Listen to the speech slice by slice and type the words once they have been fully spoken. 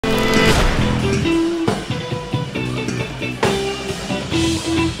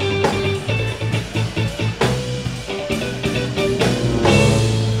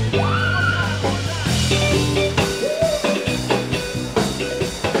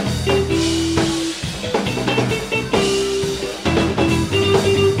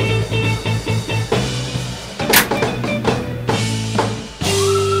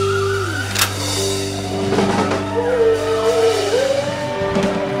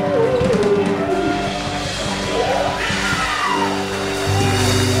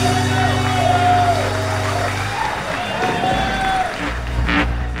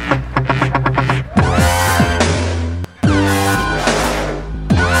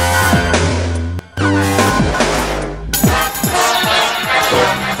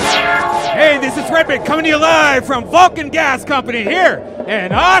Redban coming to you live from Vulcan Gas Company here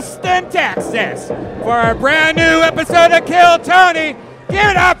in Austin, Texas for a brand new episode of Kill Tony. Give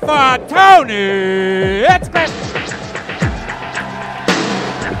it up for Tony. It's been...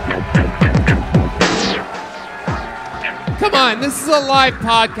 Come on, this is a live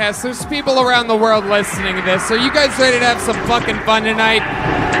podcast. There's people around the world listening to this. Are you guys ready to have some fucking fun tonight?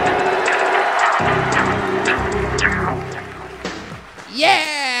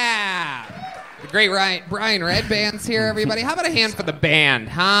 Yeah! The great Brian Redban's here, everybody. How about a hand for the band,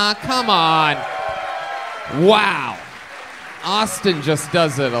 huh? Come on. Wow. Austin just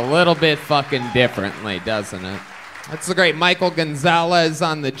does it a little bit fucking differently, doesn't it? That's the great Michael Gonzales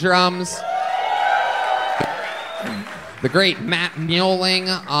on the drums. The great Matt Muehling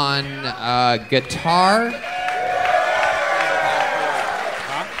on guitar.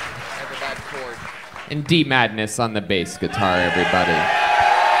 And D Madness on the bass guitar, everybody.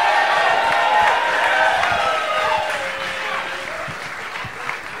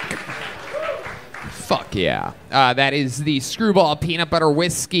 Fuck yeah. That is the Screwball Peanut Butter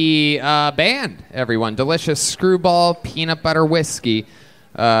Whiskey band, everyone. Delicious Screwball Peanut Butter Whiskey.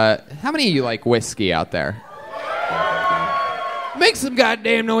 How many of you like whiskey out there? Make some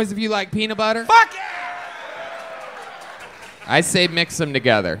goddamn noise if you like peanut butter. Fuck yeah! I say mix them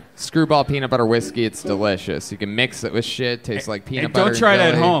together. Screwball Peanut Butter Whiskey, it's delicious. You can mix it with shit, tastes like peanut butter. Don't try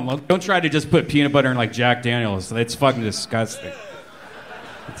that at home. Don't try to just put peanut butter in like Jack Daniels. It's fucking disgusting.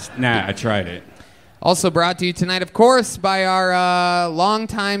 I tried it. Also brought to you tonight, of course, by our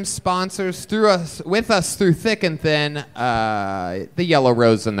longtime sponsors with us through thick and thin, the Yellow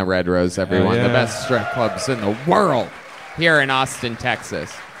Rose and the Red Rose, everyone. Yeah. The best strip clubs in the world here in Austin,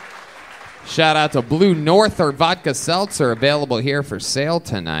 Texas. Shout out to Blue Norther Vodka Seltzer, available here for sale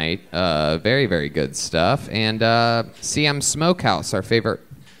tonight. Very, very good stuff. And CM Smokehouse, our favorite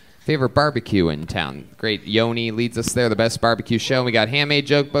barbecue in town. Great Yoni leads us there, the best barbecue show. We got handmade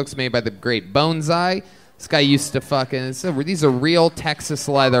joke books made by the great Boneseye. This guy used to fucking... These are real Texas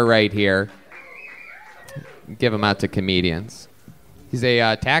leather right here. Give them out to comedians. He's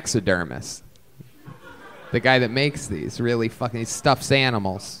a taxidermist. The guy that makes these really fucking... He stuffs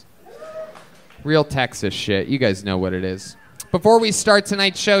animals. Real Texas shit. You guys know what it is. Before we start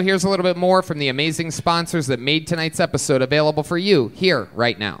tonight's show, here's a little bit more from the amazing sponsors that made tonight's episode available for you here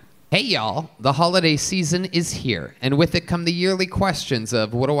right now. Hey y'all, the holiday season is here, and with it come the yearly questions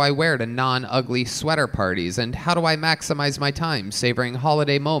of what do I wear to non-ugly sweater parties, and how do I maximize my time savoring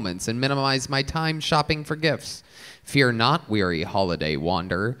holiday moments and minimize my time shopping for gifts? Fear not, weary holiday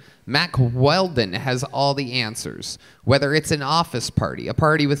wanderer. Mack Weldon has all the answers. Whether it's an office party, a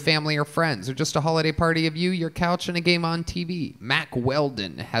party with family or friends, or just a holiday party of you, your couch, and a game on TV, Mack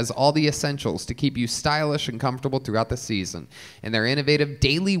Weldon has all the essentials to keep you stylish and comfortable throughout the season. And their innovative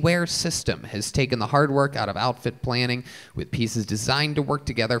daily wear system has taken the hard work out of outfit planning with pieces designed to work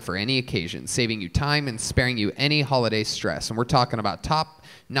together for any occasion, saving you time and sparing you any holiday stress. And we're talking about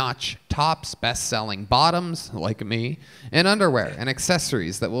top-notch tops, best-selling bottoms, like me, and underwear and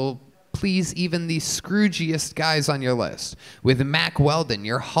accessories that will please even the Scroogiest guys on your list. With Mack Weldon,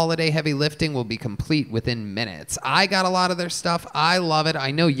 your holiday heavy lifting will be complete within minutes. I got a lot of their stuff. I love it.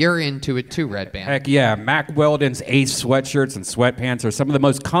 I know you're into it too, Redban. Heck yeah. Mack Weldon's Ace sweatshirts and sweatpants are some of the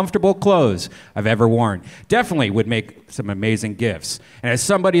most comfortable clothes I've ever worn. Definitely would make some amazing gifts. And as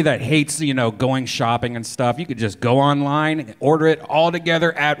somebody that hates, going shopping and stuff, you could just go online and order it all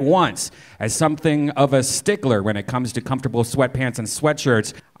together at once. As something of a stickler when it comes to comfortable sweatpants and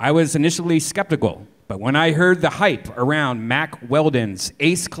sweatshirts, I was initially skeptical, but when I heard the hype around Mack Weldon's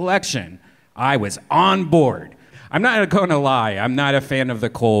Ace collection, I was on board. I'm not going to lie, I'm not a fan of the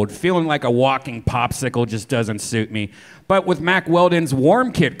cold. Feeling like a walking popsicle just doesn't suit me. But with Mack Weldon's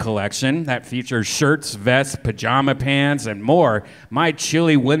Warm Kit collection that features shirts, vests, pajama pants, and more, my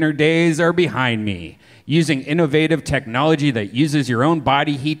chilly winter days are behind me. Using innovative technology that uses your own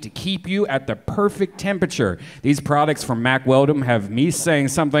body heat to keep you at the perfect temperature. These products from Mack Weldon have me saying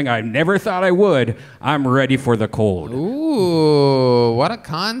something I never thought I would. I'm ready for the cold. Ooh, what a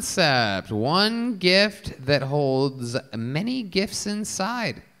concept. One gift that holds many gifts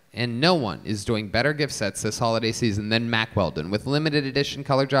inside. And no one is doing better gift sets this holiday season than Mack Weldon. With limited edition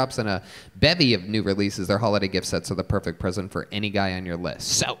color drops and a bevy of new releases, their holiday gift sets are the perfect present for any guy on your list.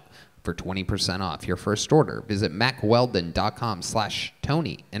 So, for 20% off your first order, visit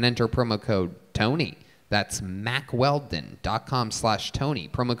MackWeldon.com/Tony and enter promo code Tony. That's MackWeldon.com/Tony.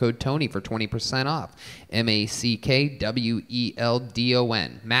 Promo code Tony for 20% off.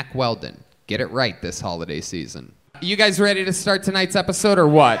 MackWeldon. Mack Weldon. Get it right this holiday season. You guys ready to start tonight's episode or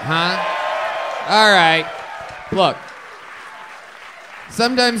what, huh? All right. Look.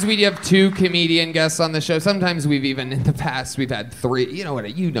 Sometimes we have 2 comedian guests on the show. Sometimes in the past, we've had 3. You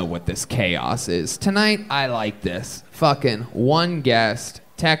know what this chaos is. Tonight, I like this. Fucking 1 guest,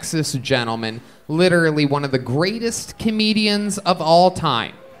 Texas gentleman, literally one of the greatest comedians of all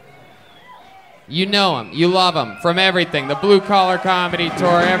time. You know him, you love him, from everything. The Blue Collar Comedy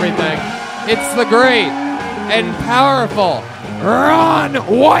Tour, everything. It's the great and powerful Ron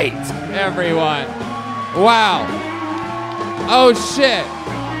White, everyone. Wow. Oh shit.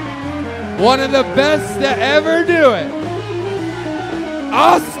 One of the best to ever do it.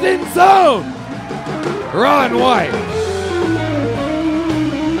 Austin's own Ron White.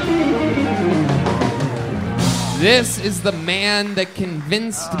 This is the man that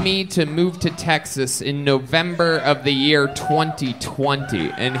convinced me to move to Texas in November of the year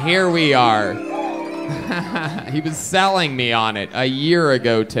 2020. And here we are. He was selling me on it a year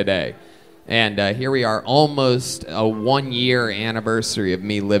ago today. And here we are, almost a 1-year anniversary of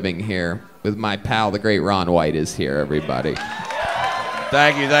me living here with my pal, the great Ron White is here, everybody.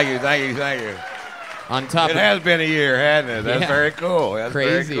 Thank you. On top it has been a year, hasn't it? That's very cool. That's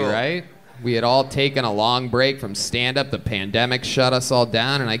crazy, very cool. Right? We had all taken a long break from stand-up. The pandemic shut us all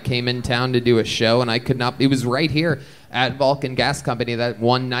down, and I came in town to do a show, and I could not. It was right here at Vulcan Gas Company, that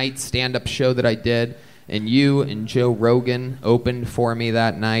one-night stand-up show that I did. And you and Joe Rogan opened for me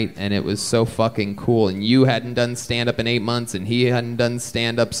that night, and it was so fucking cool. And you hadn't done stand-up in 8 months, and he hadn't done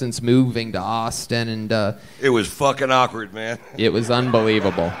stand-up since moving to Austin. And it was fucking awkward, man. It was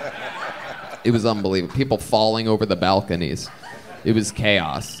unbelievable. It was unbelievable. People falling over the balconies. It was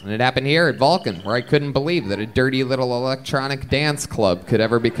chaos. And it happened here at Vulcan, where I couldn't believe that a dirty little electronic dance club could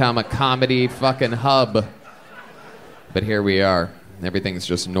ever become a comedy fucking hub. But here we are. Everything's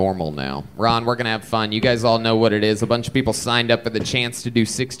just normal now. Ron, we're going to have fun. You guys all know what it is. A bunch of people signed up for the chance to do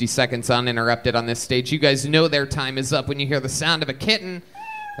 60 seconds uninterrupted on this stage. You guys know their time is up when you hear the sound of a kitten.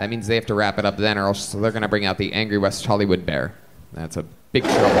 That means they have to wrap it up then, or else they're going to bring out the angry West Hollywood bear. That's a big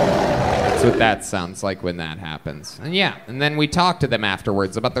trouble. That's what that sounds like when that happens. And yeah, and then we talk to them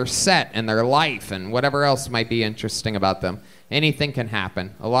afterwards about their set and their life and whatever else might be interesting about them. Anything can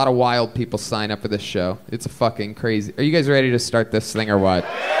happen. A lot of wild people sign up for this show. It's a fucking crazy. Are you guys ready to start this thing or what?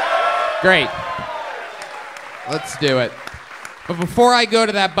 Great. Let's do it. But before I go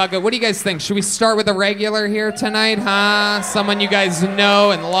to that bucket, what do you guys think? Should we start with a regular here tonight, huh? Someone you guys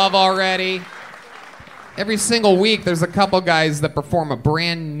know and love already? Every single week, there's a couple guys that perform a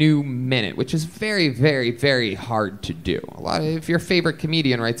brand new minute, which is very, very, very hard to do. If your favorite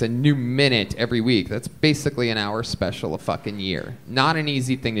comedian writes a new minute every week, that's basically an hour special a fucking year. Not an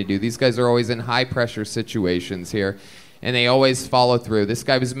easy thing to do. These guys are always in high-pressure situations here, and they always follow through. This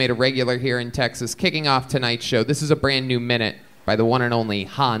guy was made a regular here in Texas, kicking off tonight's show. This is a brand new minute by the one and only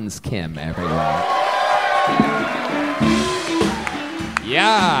Hans Kim, everyone.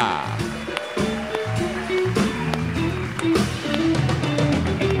 Yeah.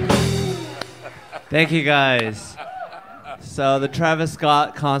 Thank you, guys. So the Travis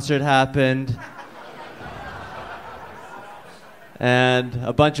Scott concert happened, and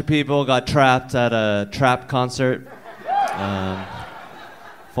a bunch of people got trapped at a trap concert.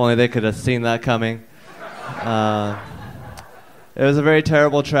 If only they could have seen that coming. It was a very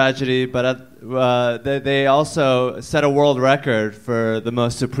terrible tragedy, but they also set a world record for the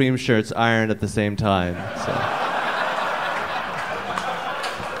most Supreme shirts ironed at the same time. So.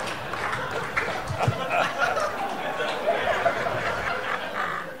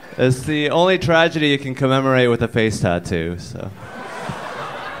 It's the only tragedy you can commemorate with a face tattoo, so.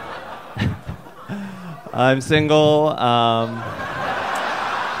 I'm single. It's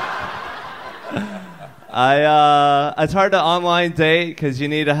hard to online date because you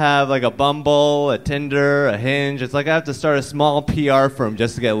need to have like a Bumble, a Tinder, a Hinge. It's like I have to start a small PR firm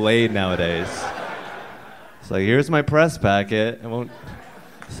just to get laid nowadays. It's like, here's my press packet. Won't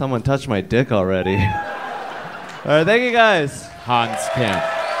someone touch my dick already? All right, thank you guys. Hans Kim.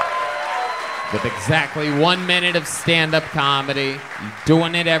 With exactly 1 minute of stand-up comedy,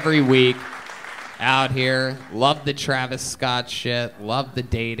 doing it every week, out here. Love the Travis Scott shit. Love the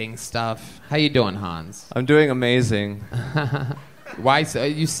dating stuff. How you doing, Hans? I'm doing amazing. Why? So,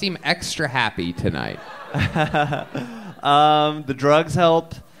 you seem extra happy tonight. The drugs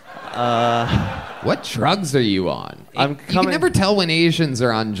helped. What drugs are you on? You can never tell when Asians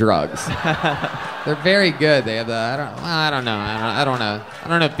are on drugs. They're very good. They have the I don't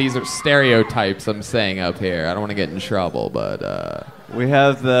know if these are stereotypes I'm saying up here. I don't want to get in trouble, but we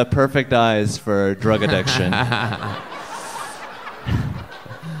have the perfect eyes for drug addiction. That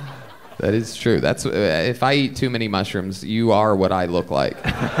is true. That's if I eat too many mushrooms, you are what I look like.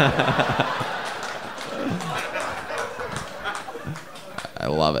 I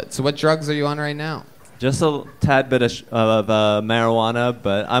love it. So what drugs are you on right now? Just a tad bit of marijuana,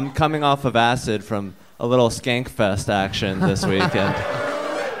 but I'm coming off of acid from a little skank fest action this weekend.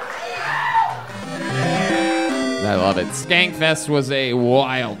 I love it. Skankfest was a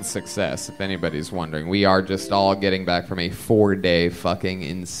wild success, if anybody's wondering. We are just all getting back from a 4-day fucking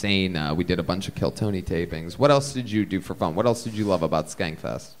insane. We did a bunch of Kill Tony tapings. What else did you do for fun? What else did you love about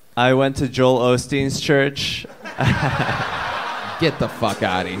Skankfest? I went to Joel Osteen's church. Get the fuck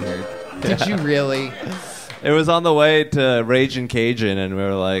out of here. Did you really? It was on the way to Ragin' Cajun, and we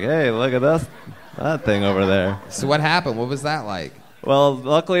were like, hey, look at that thing over there. So what happened? What was that like? Well,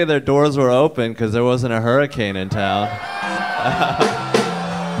 luckily their doors were open because there wasn't a hurricane in town.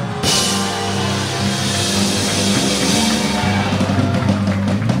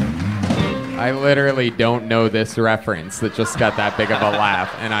 I literally don't know this reference that just got that big of a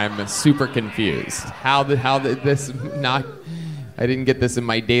laugh, and I'm super confused. How did this not... I didn't get this in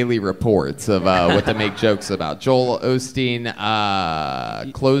my daily reports of what to make jokes about. Joel Osteen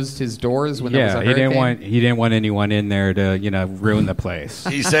closed his doors when there was a hurricane? He didn't want anyone in there to, ruin the place.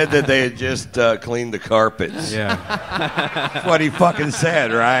 He said that they had just cleaned the carpets. Yeah. That's what he fucking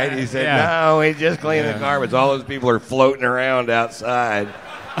said, right? He said, no, he just cleaned the carpets. All those people are floating around outside.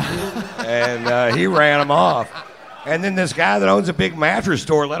 And he ran them off. And then this guy that owns a big mattress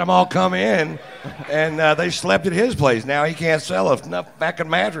store let them all come in, and they slept at his place. Now he can't sell enough fucking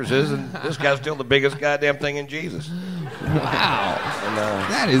mattresses, and this guy's still the biggest goddamn thing in Jesus. Wow. And,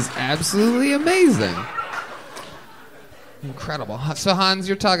 that is absolutely amazing. Incredible. So, Hans,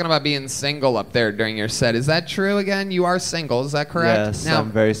 you're talking about being single up there during your set. Is that true again? You are single, is that correct? Yes, now,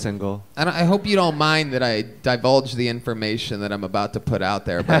 I'm very single. I hope you don't mind that I divulge the information that I'm about to put out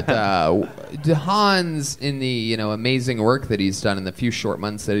there, but Hans, in the amazing work that he's done in the few short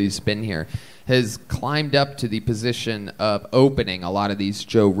months that he's been here, has climbed up to the position of opening a lot of these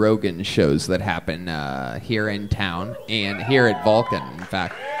Joe Rogan shows that happen here in town and here at Vulcan, in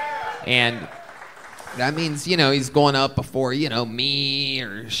fact. And that means, he's going up before, me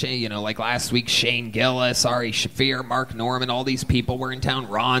or Shane, like last week, Shane Gillis, Ari Shaffir, Mark Norman, all these people were in town.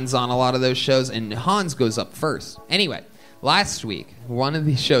 Ron's on a lot of those shows, and Hans goes up first. Anyway, last week, one of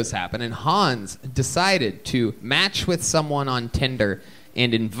these shows happened, and Hans decided to match with someone on Tinder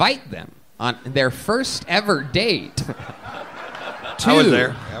and invite them on their first ever date to I was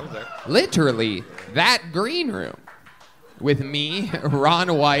there. literally that green room with me,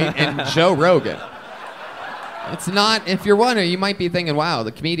 Ron White, and Joe Rogan. It's not, if you're wondering, you might be thinking, wow,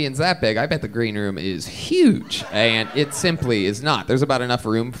 the comedian's that big. I bet the green room is huge. And it simply is not. There's about enough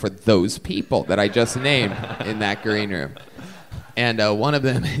room for those people that I just named in that green room. And one of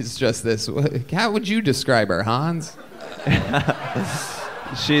them is just this. How would you describe her, Hans?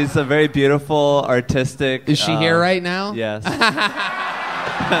 She's a very beautiful, artistic... Is she here right now? Yes.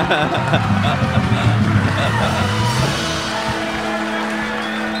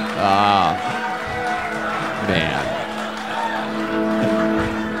 Man.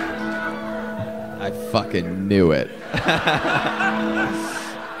 I fucking knew it.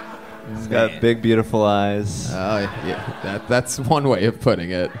 He's got big, beautiful eyes. Oh, yeah. That's one way of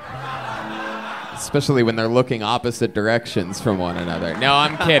putting it. Especially when they're looking opposite directions from one another. No,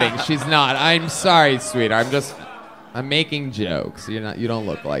 I'm kidding. She's not. I'm sorry, sweetheart. I'm making jokes. You don't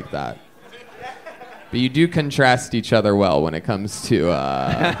look like that. But you do contrast each other well when it comes to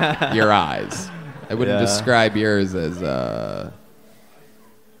your eyes. I wouldn't describe yours as,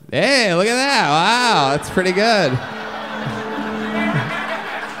 hey, look at that. Wow, that's pretty good.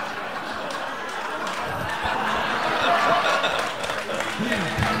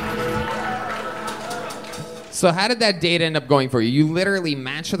 So how did that date end up going for you? You literally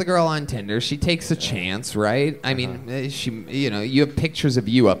match with a girl on Tinder. She takes a chance, right? I mean, you have pictures of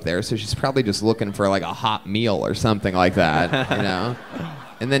you up there, so she's probably just looking for like a hot meal or something like that,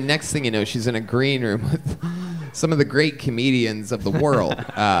 And then next thing you know, she's in a green room with some of the great comedians of the world.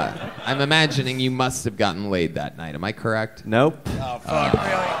 I'm imagining you must have gotten laid that night. Am I correct? Nope. Oh, fuck,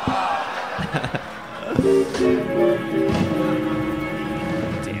 really?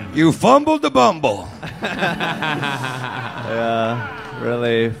 You fumbled the bumble. Yeah,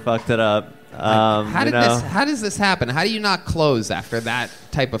 really fucked it up. How does this happen? How do you not close after that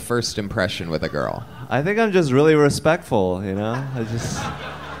type of first impression with a girl? I think I'm just really respectful,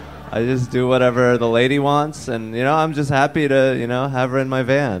 I just do whatever the lady wants, and I'm just happy to have her in my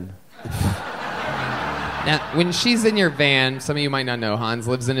van. Now, when she's in your van, some of you might not know, Hans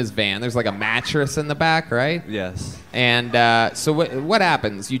lives in his van. There's like a mattress in the back, right? Yes. And so what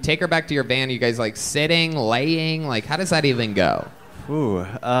happens? You take her back to your van. You guys like sitting, laying? Like, how does that even go? Ooh. Do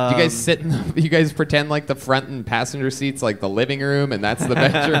you guys sit in you guys pretend like the front and passenger seats like the living room and that's the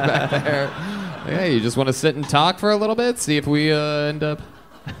bedroom back there? Yeah, you just want to sit and talk for a little bit, see if we end up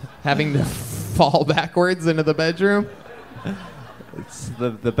having to fall backwards into the bedroom? It's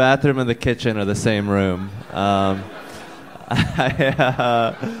the bathroom and the kitchen are the same room. I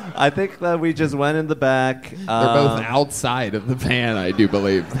think that we just went in the back. They're both outside of the van, I do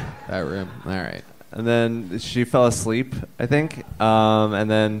believe. That room. All right. And then she fell asleep, I think.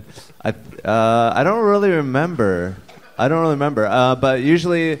 And then I don't really remember. But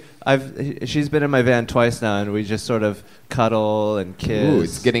usually she's been in my van twice now, and we just sort of cuddle and kiss. Ooh,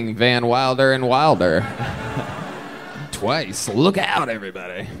 it's getting van wilder and wilder. Twice. Look out,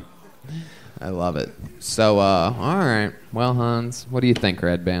 everybody. I love it. So, all right. Well, Hans, what do you think,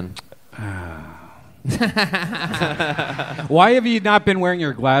 Redban? Why have you not been wearing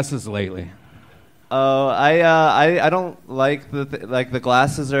your glasses lately? Oh, I don't like the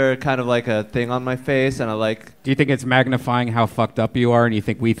glasses are kind of like a thing on my face, and I like. Do you think it's magnifying how fucked up you are, and you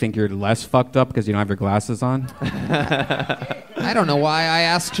think we think you're less fucked up because you don't have your glasses on? I don't know why I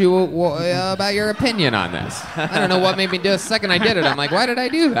asked you about your opinion on this. I don't know what made me do it. The second I did it, I'm like, why did I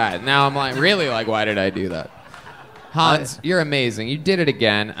do that? Now I'm like, really, like, why did I do that? Hans, you're amazing. You did it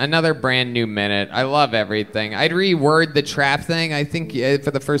again. Another brand new minute. I love everything. I'd reword the trap thing. I think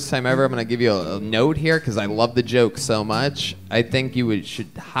for the first time ever, I'm going to give you a note here because I love the joke so much. I think you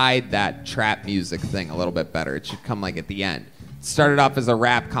should hide that trap music thing a little bit better. It should come like at the end. Started off as a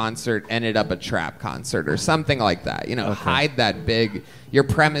rap concert, ended up a trap concert or something like that. You know, okay. Hide that big. Your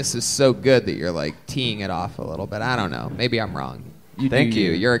premise is so good that you're like teeing it off a little bit. I don't know. Maybe I'm wrong. Thank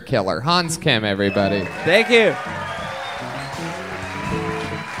you. You're a killer. Hans Kim, everybody. Thank you.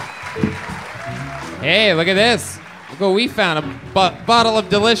 Hey, look at this. Look what we found. A bottle of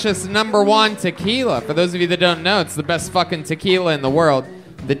delicious #1 tequila. For those of you that don't know, it's the best fucking tequila in the world.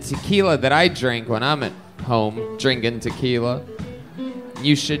 The tequila that I drink when I'm at home drinking tequila.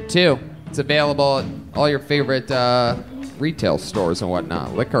 You should too. It's available at all your favorite retail stores and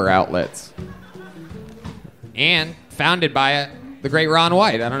whatnot, liquor outlets. And founded by the great Ron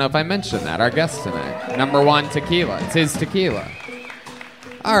White. I don't know if I mentioned that, our guest tonight. #1 tequila. It's his tequila.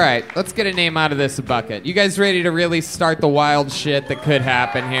 All right, let's get a name out of this bucket. You guys ready to really start the wild shit that could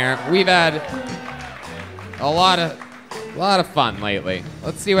happen here? We've had a lot of fun lately.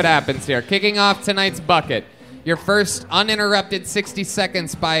 Let's see what happens here. Kicking off tonight's bucket, your first uninterrupted 60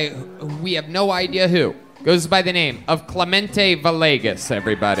 seconds by we have no idea who. Goes by the name of Clemente Villegas,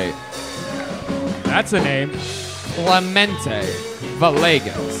 everybody. That's a name. Clemente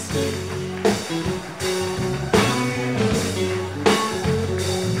Villegas.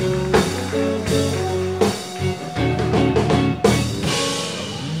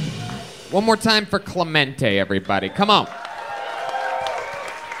 One more time for Clemente, everybody. Come on.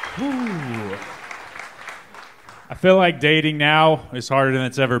 Ooh. I feel like dating now is harder than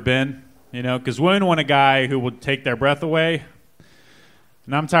it's ever been, you know, because women want a guy who will take their breath away,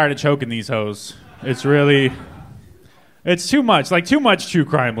 and I'm tired of choking these hoes. It's too much, like too much true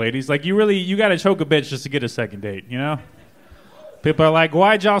crime, ladies. Like you got to choke a bitch just to get a second date, you know? People are like,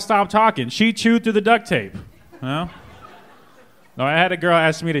 why'd y'all stop talking? She chewed through the duct tape, you know? No, I had a girl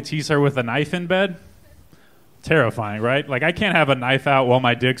ask me to tease her with a knife in bed. Terrifying, right? Like, I can't have a knife out while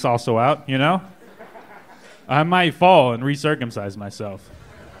my dick's also out, you know? I might fall and recircumcise myself.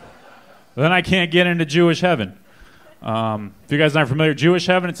 But then I can't get into Jewish heaven. If you guys aren't familiar, Jewish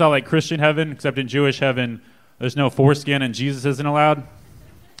heaven, it's all like Christian heaven, except in Jewish heaven, there's no foreskin and Jesus isn't allowed.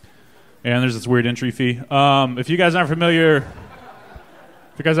 And there's this weird entry fee. If you guys aren't familiar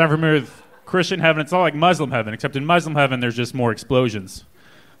with Christian heaven, it's all like Muslim heaven, except in Muslim heaven, there's just more explosions.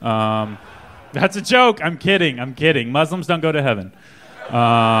 That's a joke. I'm kidding. Muslims don't go to heaven.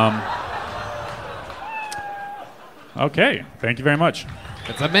 Okay, thank you very much.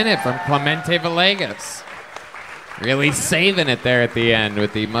 It's a minute from Clemente Villegas. Really saving it there at the end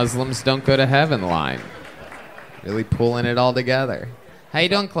with the Muslims don't go to heaven line. Really pulling it all together. How you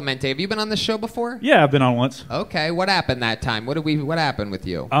doing, Clemente? Have you been on the show before? Yeah, I've been on once. Okay, what happened that time? What happened with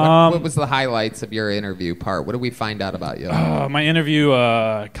you? What was the highlights of your interview part? What did we find out about you? My interview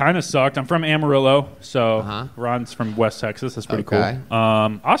kind of sucked. I'm from Amarillo, so Ron's from West Texas. That's pretty cool.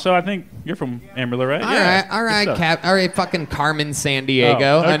 Also, I think you're from Amarillo, right? All right, fucking Carmen San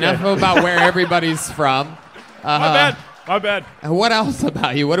Diego. Oh, okay. Enough about where everybody's from. My bad. What else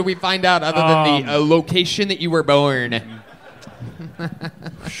about you? What did we find out other than the location that you were born?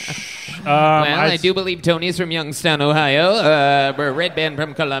 I do believe Tony's from Youngstown, Ohio. We're Redban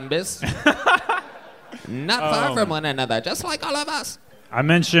from Columbus. Not far from one another, just like all of us. I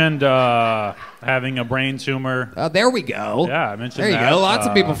mentioned having a brain tumor. Oh, there we go. Yeah, I mentioned There you that. go. Lots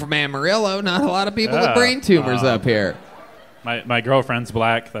of people from Amarillo. Not a lot of people with brain tumors up here. My girlfriend's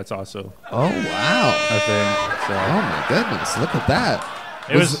black. That's also Oh, wow. a thing. So. Oh, my goodness. Look at that.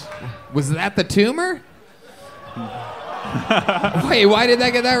 Was that the tumor? Wait, why did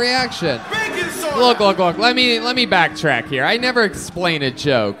that get that reaction? Look. Let me backtrack here. I never explain a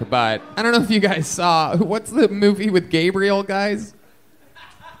joke, but I don't know if you guys saw. What's the movie with Gabriel, guys?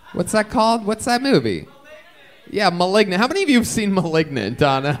 What's that called? What's that movie? Yeah, Malignant. How many of you have seen Malignant?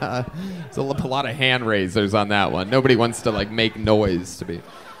 There's a lot of hand raisers on that one. Nobody wants to like make noise to be.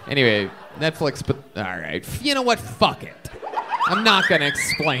 Anyway, Netflix. But all right, you know what? Fuck it. I'm not gonna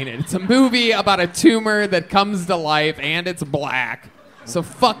explain it. It's a movie about a tumor that comes to life, and it's black. So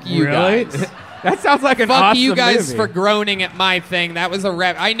fuck you guys. That sounds like an Fuck awesome you guys movie. for groaning at my thing. That was a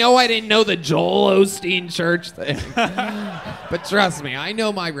rep. I know I didn't know the Joel Osteen church thing. But trust me, I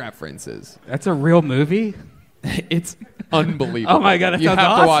know my references. That's a real movie? It's unbelievable. Oh my God, that you sounds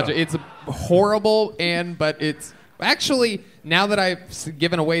have to watch awesome. it. It's horrible, but it's actually, now that I've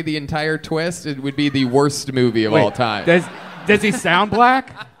given away the entire twist, it would be the worst movie of all time. Does he sound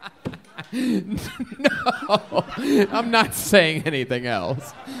black? No, I'm not saying anything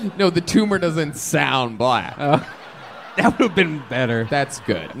else. No, the tumor doesn't sound black. That would have been better. That's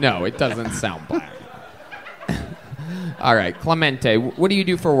good. No, it doesn't sound black. All right, Clemente, what do you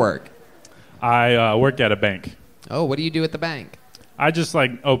do for work? I work at a bank. Oh, what do you do at the bank? I just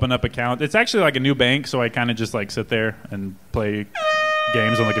like open up accounts. It's actually like a new bank, so I kind of just like sit there and play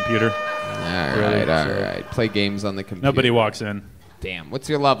games on the computer. All right. Play games on the computer. Nobody walks in. Damn. What's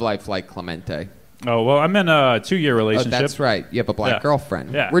your love life like, Clemente? Oh, well, I'm in a 2-year Oh, relationship. that's right. You have a black Yeah.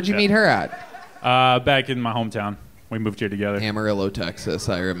 girlfriend. Yeah, Where'd you yeah. meet her at? Back in my hometown. We moved here together. Amarillo, Texas,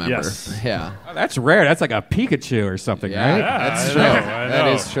 I remember. Yes. Yeah. Oh, that's rare. That's like a Pikachu or something, Yeah, right? that's I true. know, I That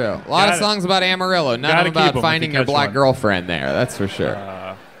know. is true. A lot of Gotta- songs about Amarillo, none of gotta them keep 'em about if finding you your catch black one. girlfriend there. That's for sure.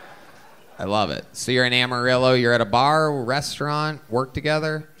 I love it. So you're in Amarillo. You're at a bar, restaurant, work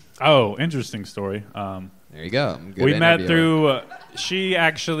together. Oh, interesting story. There you go. Good We met interviewer. through. She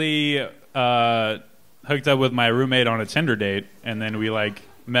actually hooked up with my roommate on a Tinder date, and then we like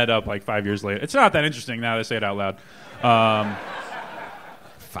met up like 5 years later. It's not that interesting now that I say it out loud.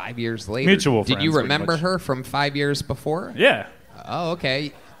 5 years later. Mutual Did you friends, pretty remember much. her from 5 years before? Yeah. Oh,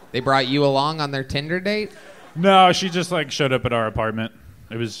 okay. They brought you along on their Tinder date? No, she just like showed up at our apartment.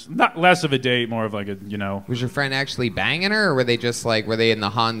 It was not less of a date, more of like a Was your friend actually banging her, or were they just like, were they in the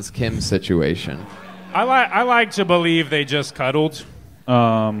Hans Kim situation? I like to believe they just cuddled.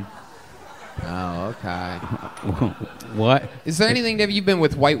 Oh, okay. What? Is there anything, have you been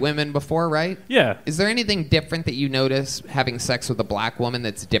with white women before, right? Yeah. Is there anything different that you notice having sex with a black woman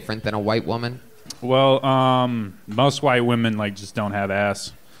that's different than a white woman? Well, most white women like just don't have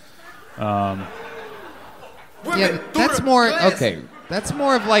ass. Yeah, that's more okay. That's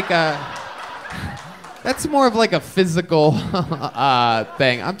more of like a physical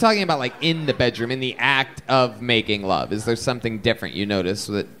thing. I'm talking about like in the bedroom, in the act of making love. Is there something different you notice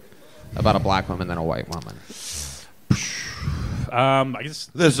about a black woman than a white woman? I guess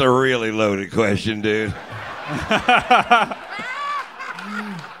This is a really loaded question, dude.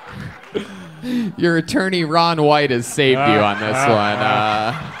 Your attorney Ron White has saved you on this one.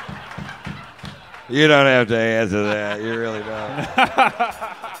 You don't have to answer that. You really don't.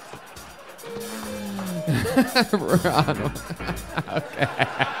 Ron,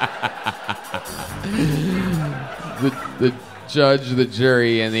 the judge, the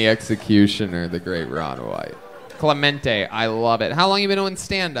jury, and the executioner, the great Ron White. Clemente, I love it. How long you been doing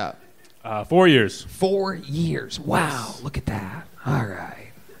stand-up? 4 years. 4 years. Wow, look at that. All right.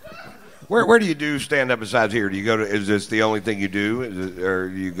 Where do you do stand up besides here? Do you go to? Is this the only thing you do, or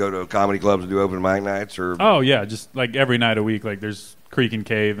do you go to comedy clubs and do open mic nights? Or Oh yeah, just like every night a week. Like there's Creek and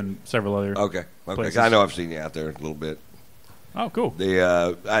Cave and several other. okay. places. I know I've seen you out there a little bit. Oh, cool. You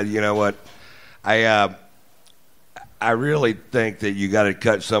know what? I really think that you got to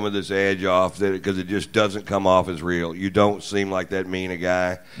cut some of this edge off because it just doesn't come off as real. You don't seem like that mean a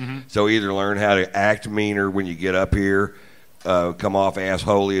guy. Mm-hmm. So either learn how to act meaner when you get up here, come off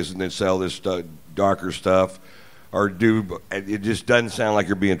assholiest, and then sell this darker stuff, or do. It just doesn't sound like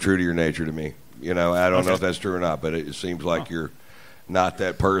you're being true to your nature to me. You know, I don't know if that's true or not, but it seems like you're not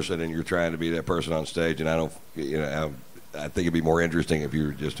that person, and you're trying to be that person on stage. And I don't, I think it'd be more interesting if you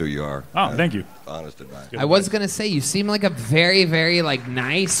were just who you are. Oh, thank you. Honest advice. I was gonna say you seem like a very, very like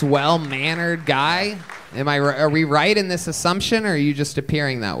nice, well-mannered guy. Are we right in this assumption, or are you just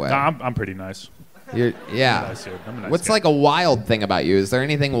appearing that way? No, I'm pretty nice. Yeah. Nice dude. I'm a nice What's guy. like a wild thing about you? Is there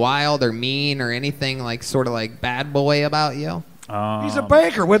anything wild or mean or anything like sort of like bad boy about you? He's a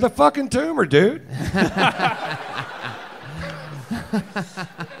banker with a fucking tumor, dude.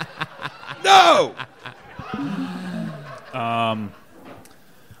 No!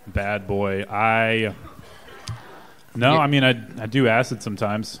 Bad boy. I do acid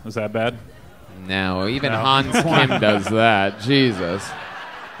sometimes. Is that bad? No, even No. Hans Kim does that. Jesus.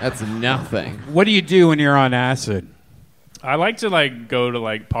 That's nothing. What do you do when you're on acid? I like to go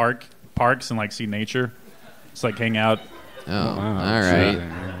to parks and see nature. Just hang out. Oh, all right.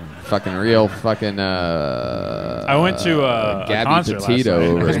 Fucking real fucking I went to a Gabby concert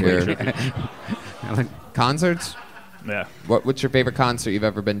Petito last night. over here. Concerts? Yeah. What's your favorite concert you've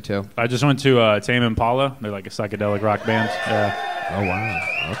ever been to? I just went to Tame Impala. They're a psychedelic rock band. Yeah. Oh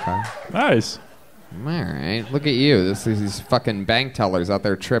wow. Okay. Nice. All right. Look at you. These fucking bank tellers out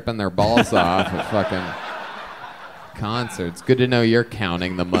there tripping their balls off at fucking concerts. Good to know you're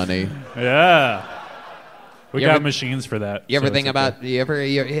counting the money. Yeah. We You got ever- machines for that. You ever so think it's okay.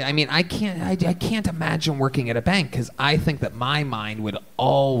 about? I mean, I can't imagine working at a bank because I think that my mind would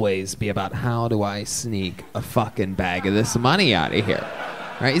always be about how do I sneak a fucking bag of this money out of here.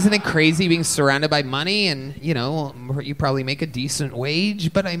 Right? Isn't it crazy being surrounded by money and you probably make a decent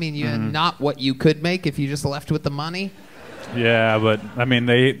wage, but I mean, not what you could make if you just left with the money. Yeah, but I mean,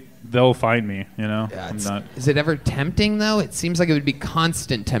 they'll find me. Yeah, I'm not. Is it ever tempting though? It seems like it would be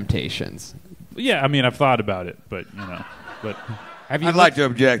constant temptations. Yeah, I mean, I've thought about it, but but. I'd like to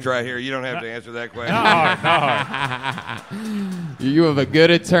object right here. You don't have to answer that question. You have a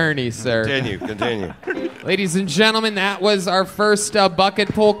good attorney, sir. Continue. Ladies and gentlemen, that was our first bucket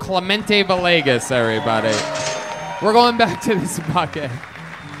pull, Clemente Villegas, everybody. We're going back to this bucket.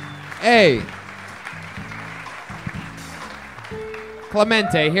 Hey.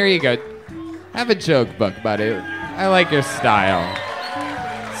 Clemente, here you go. Have a joke book, buddy. I like your style.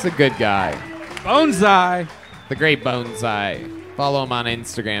 It's a good guy. Bonsai. The great Bonsai. Follow him on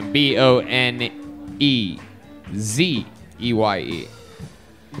Instagram, BONEZEYE.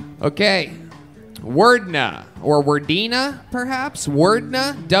 Okay. Wordna, or Wordina, perhaps?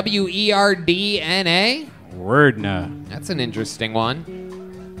 Wordna, WERDNA. Wordna. That's an interesting one.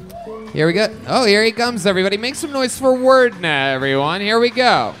 Here we go. Oh, here he comes, everybody. Make some noise for Wordna, everyone. Here we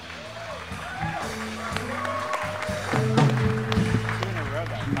go.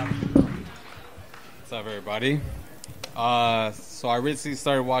 What's up, everybody? So I recently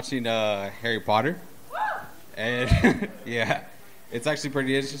started watching Harry Potter, and yeah, it's actually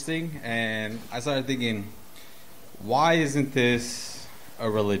pretty interesting. And I started thinking, why isn't this a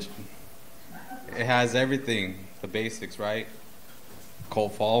religion? It has everything, the basics, right?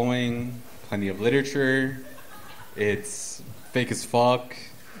 Cult following, plenty of literature. It's fake as fuck.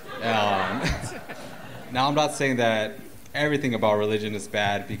 Now I'm not saying that everything about religion is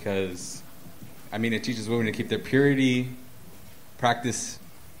bad because. I mean, it teaches women to keep their purity, practice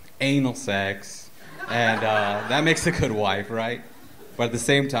anal sex, and that makes a good wife, right? But at the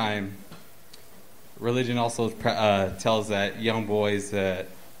same time, religion also tells that young boys that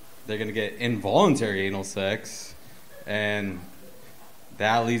they're going to get involuntary anal sex, and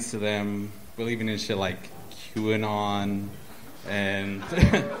that leads to them believing in shit like QAnon, and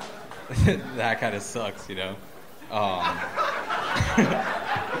that kind of sucks,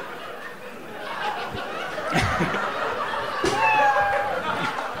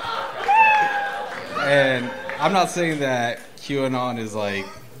 And I'm not saying that QAnon is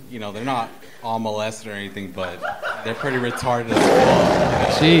they're not all molested or anything, but they're pretty retarded as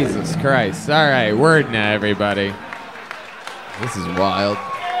well. Jesus Christ. All right, Wordna, everybody. This is wild.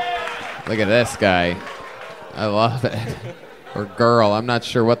 Look at this guy. I love it. Or girl. I'm not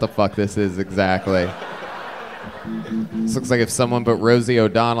sure what the fuck this is exactly. This looks like if someone put Rosie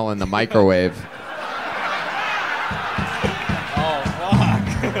O'Donnell in the microwave.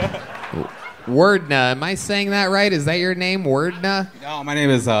 Wordna, am I saying that right? Is that your name, Wordna? No, my name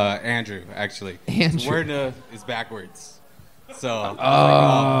is Andrew, actually. Andrew. So Wordna is backwards. So.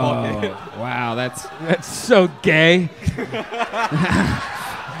 Wow, That's so gay.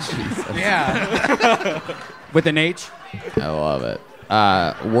 Yeah. With an H. I love it.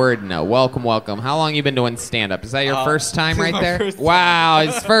 Wordna, welcome. How long you been doing stand-up? Is that your first time this is right my there? first time. Wow,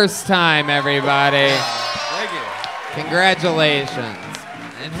 his first time, everybody. Thank you. Congratulations.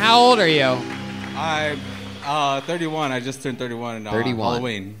 And how old are you? I'm 31. I just turned 31 on 31.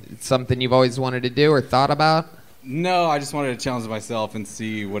 Halloween. It's something you've always wanted to do or thought about? No, I just wanted to challenge myself and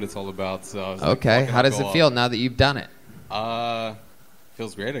see what it's all about. So I was like, Okay, fuck it, how I'll does go it up. feel now that you've done it?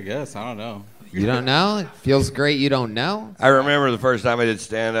 Feels great, I guess. I don't know. You don't know? It feels great you don't know? I remember the first time I did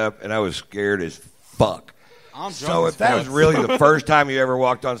stand-up, and I was scared as fuck. I'm drunk So as if that fuck. was really the first time you ever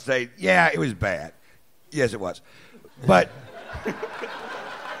walked on stage, yeah, it was bad. Yes, it was. But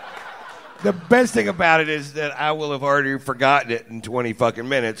The best thing about it is that I will have already forgotten it in 20 fucking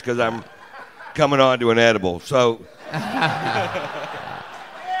minutes because I'm coming on to an edible. So,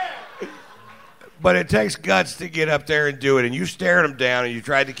 but it takes guts to get up there and do it. And you stared them down, and you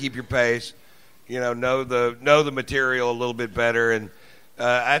tried to keep your pace. You know the material a little bit better. And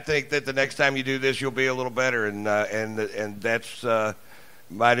I think that the next time you do this, you'll be a little better. And that's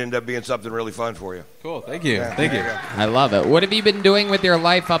might end up being something really fun for you. Cool. Thank you. Yeah. Thank you. I love it. What have you been doing with your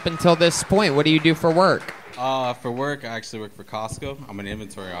life up until this point? What do you do for work? For work, I actually work for Costco. I'm an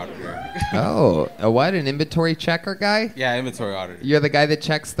inventory auditor. Oh, a what? An inventory checker guy? Yeah, inventory auditor. You're the guy that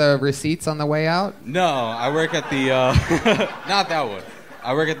checks the receipts on the way out? No, I work at the not that one.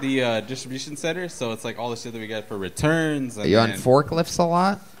 I work at the distribution center, so it's like all the shit that we get for returns. And Are you on forklifts a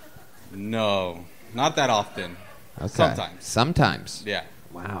lot? No, not that often. Okay. Sometimes. Yeah.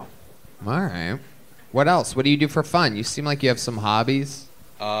 Wow. All right. What else? What do you do for fun? You seem like you have some hobbies.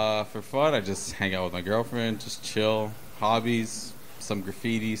 For fun, I just hang out with my girlfriend, just chill. Hobbies, some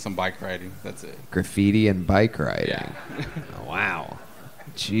graffiti, some bike riding. That's it. Graffiti and bike riding. Yeah. Wow.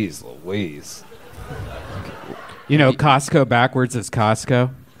 Jeez Louise. You know, Costco backwards is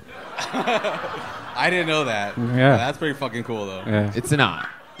Costco. I didn't know that. Yeah. That's pretty fucking cool, though. Yeah. It's not.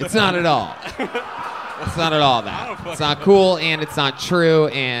 It's not at all. It's not at all that. It's not cool, and it's not true,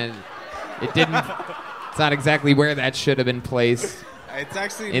 and it didn't. It's not exactly where that should have been placed. It's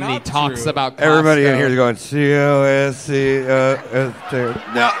actually in not the talks true. about Costco. Everybody in here is going COSC.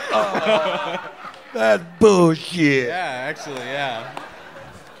 No, that's bullshit. Yeah, actually, yeah.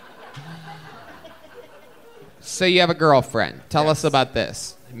 So you have a girlfriend. Tell us about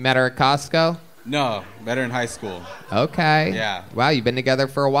this. You met her at Costco? No, met her in high school. Okay. Yeah. Wow, you've been together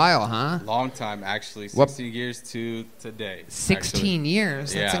for a while, huh? Long time, actually. What- 16 years to today. 16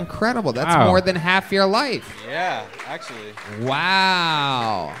 years? That's Yeah. incredible. That's Wow. more than half your life. Yeah, actually.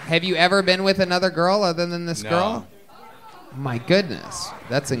 Wow. Have you ever been with another girl other than this No. girl? My goodness.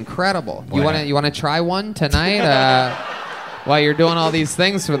 That's incredible. Wow. You want to try one tonight? While you're doing all these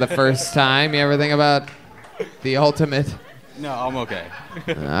things for the first time, you ever think about the ultimate? No, I'm okay.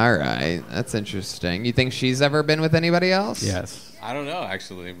 All right. That's interesting. You think she's ever been with anybody else? Yes. I don't know,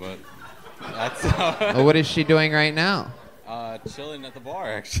 actually, but that's Well, what is she doing right now? chilling at the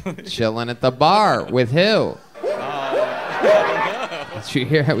bar, actually. Chilling at the bar. With who? Did you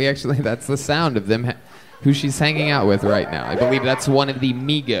hear? That's the sound of them, who she's hanging out with right now. I believe that's one of the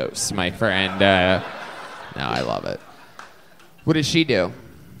Migos, my friend. No, I love it. What does she do?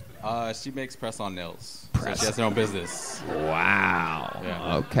 She makes press-on nails. So she has her own business. Wow.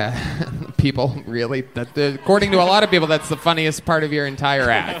 Yeah. Okay. People really, according to a lot of people, that's the funniest part of your entire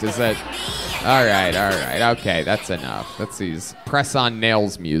act. Is that? All right. Okay, that's enough. That's these press-on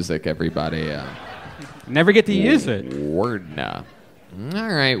nails music, everybody. Never get to use it. Wordna. All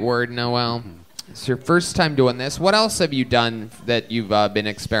right, Wordna. Well, it's your first time doing this. What else have you done that you've been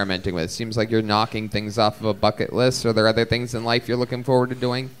experimenting with? Seems like you're knocking things off of a bucket list. Are there other things in life you're looking forward to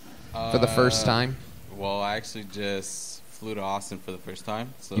doing for the first time? Well, I actually just flew to Austin for the first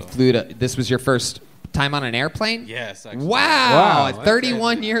time. So. You flew to. This was your first time on an airplane? Yes, actually. Wow, Wow, at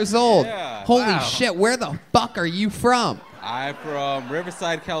 31 years old. Yeah, Holy wow. shit, where the fuck are you from? I'm from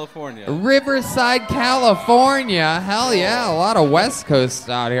Riverside, California. Riverside, California. Hell yeah, a lot of West Coast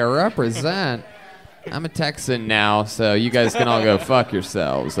out here. Represent. I'm a Texan now, so you guys can all go fuck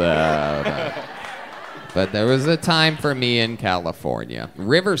yourselves. But there was a time for me in California.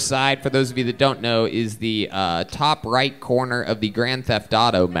 Riverside, for those of you that don't know, is the top right corner of the Grand Theft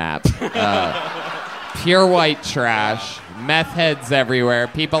Auto map. Pure white trash. Meth heads everywhere.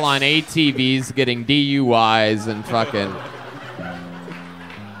 People on ATVs getting DUIs and fucking...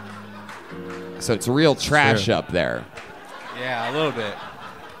 So it's real trash up there. Yeah, a little bit.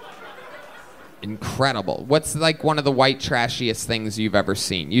 Incredible. What's like one of the white trashiest things you've ever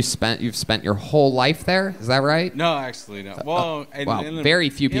seen? You've spent your whole life there? Is that right? No, actually, no. Well, Wow. Inland- Very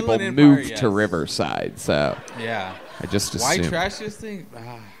few people Inland move Empire, to yes. Riverside, so Yeah. I just White assume. trashiest thing?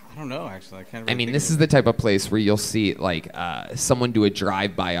 I don't know, actually. I can't really I mean, think this of is the type of place where you'll see like someone do a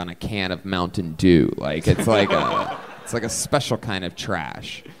drive-by on a can of Mountain Dew. Like it's like a special kind of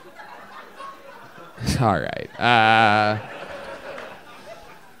trash. All right.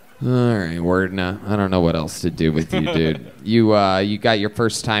 All right, Wordna. I don't know what else to do with you, dude. You got your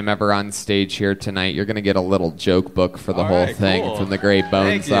first time ever on stage here tonight. You're gonna get a little joke book for the All whole right, thing cool. from the great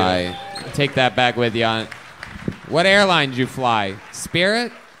Thank you. Bonsai. Take that back with you. What airline did you fly?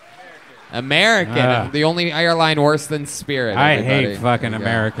 Spirit? American. The only airline worse than Spirit. I everybody. hate fucking There you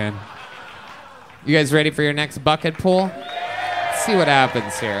go. American. You guys ready for your next bucket pool? Let's see what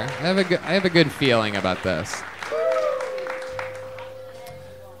happens here. I have a good feeling about this.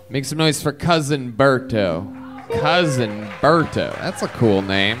 Make some noise for Cousin Berto. Cousin Berto. That's a cool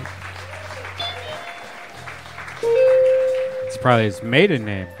name. It's probably his maiden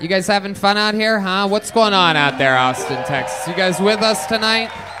name. You guys having fun out here, huh? What's going on out there, Austin, Texas? You guys with us tonight?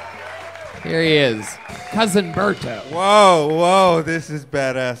 Here he is, Cousin Berto. Whoa, this is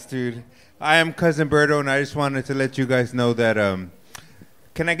badass, dude. I am Cousin Berto, and I just wanted to let you guys know that,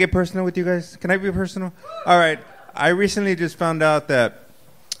 can I get personal with you guys? Can I be personal? All right. I recently just found out that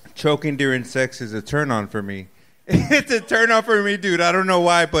choking during sex is a turn-on for me. It's a turn-on for me, dude. I don't know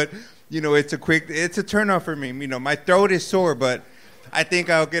why, but, it's a turn-on for me. My throat is sore, but I think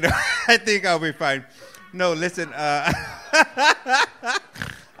I'll I think I'll be fine. No, listen, I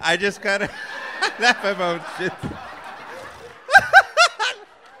just gotta laugh at my own shit.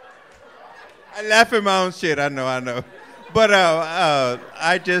 I laugh at my own shit, I know. But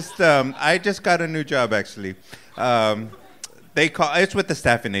I just got a new job, actually. It's with the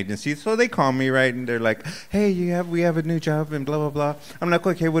staffing agency, so they call me, right, and they're like, "Hey, we have a new job," and blah blah blah. I'm like,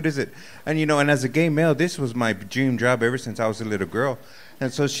 "Okay, what is it?" And and as a gay male, this was my dream job ever since I was a little girl.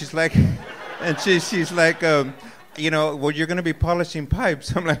 And so she's like, she's like, well, you're gonna be polishing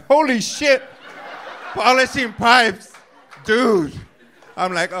pipes. I'm like, holy shit, polishing pipes, dude.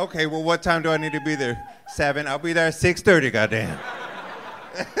 I'm like, okay, well, what time do I need to be there? 7. I'll be there at 6:30. Goddamn.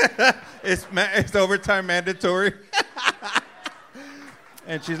 It's overtime mandatory.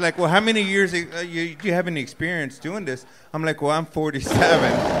 And she's like, well, how many years do you have any experience doing this? I'm like, well, I'm 47.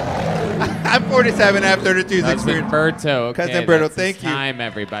 I'm 47. I have 32 years experience. Cousin Berto. Okay, Cousin Berto, thank you. Time,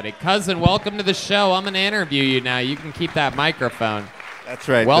 everybody. Cousin, welcome to the show. I'm going to interview you now. You can keep that microphone. That's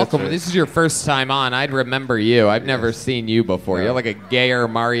right. Welcome. That's right. This is your first time on. I'd remember you. I've never seen you before. No. You're like a gayer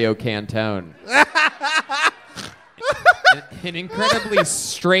Mario Cantone. An incredibly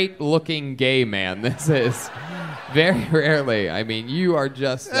straight-looking gay man. This is very rarely. I mean, you are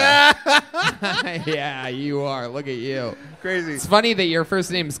just... yeah, you are. Look at you. Crazy. It's funny that your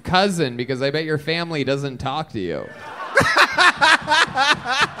first name's Cousin because I bet your family doesn't talk to you.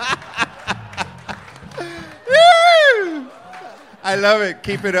 I love it.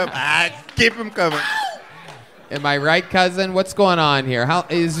 Keep it up. Keep them coming. Am I right, Cousin? What's going on here? How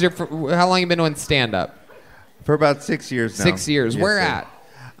long you been doing stand-up? For about 6 years now. 6 years. Yes, Where sir. at?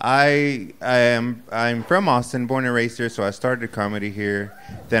 I'm from Austin, born and raised here, so I started comedy here.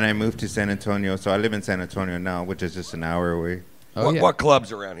 Then I moved to San Antonio, so I live in San Antonio now, which is just an hour away. What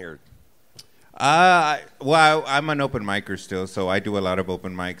clubs around here? Well, I'm an open micer still, so I do a lot of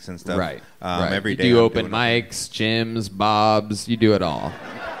open mics and stuff. Right. Every day. You do open mics, gyms, bobs. You do it all.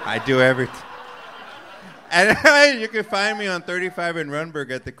 I do everything. And you can find me on 35 in Runberg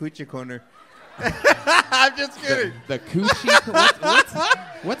at the Coochie Corner. I'm just kidding. The Coochie?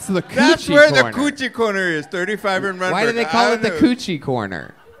 What's the Coochie Corner? That's where the Coochie Corner is, 35 in Runberg. Why do they call it the Coochie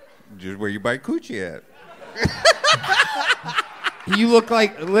Corner? Just where you buy Coochie at. You look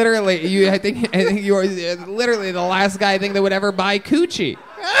like literally. I think you are literally the last guy I think that would ever buy Coochie.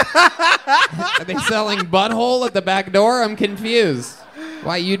 Are they selling butthole at the back door? I'm confused.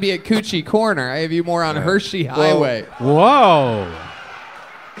 Why you'd be at Coochie Corner? I have you more on Hershey Highway. Whoa.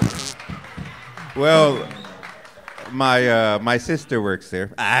 Well, my sister works there.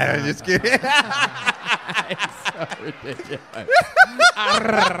 I'm just kidding. It's so ridiculous.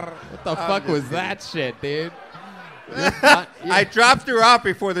 What the fuck was that shit, dude? I dropped her off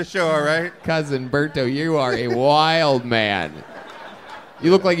before the show, all right? Cousin Berto, you are a wild man.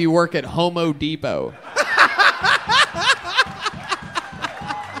 You look like you work at Homo Depot.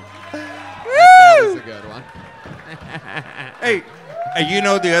 That was a good one. Hey,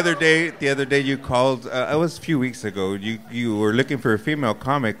 the other day you called. It was a few weeks ago. You were looking for a female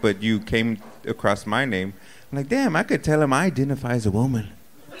comic, but you came across my name. I'm like, damn, I could tell him I identify as a woman.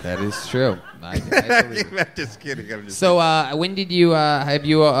 That is true. I I'm just kidding. So, when did you have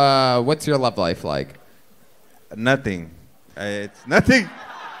you? What's your love life like? Nothing. It's nothing.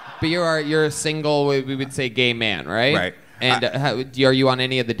 But you're a single, we would say, gay man, right? Right. And are you on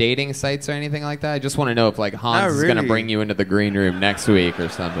any of the dating sites or anything like that? I just want to know if like Hans is going to bring you into the green room next week or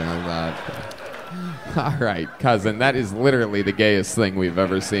something like that. All right, cousin, that is literally the gayest thing we've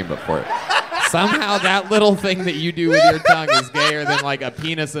ever seen before. Somehow that little thing that you do with your tongue is gayer than like a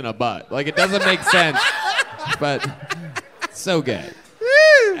penis and a butt. Like it doesn't make sense, but so gay.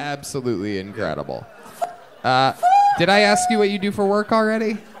 Absolutely incredible. Did I ask you what you do for work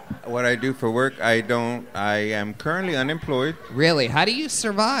already? What I do for work, I am currently unemployed. Really? How do you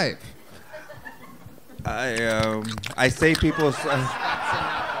survive? I say people's.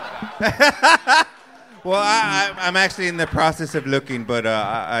 Well, I'm actually in the process of looking, but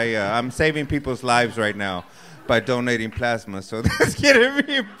I'm saving people's lives right now. by donating plasma. So that's getting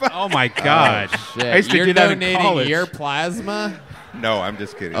me. Oh my God! Shit. I used to You're do that in donating college. your plasma? No, I'm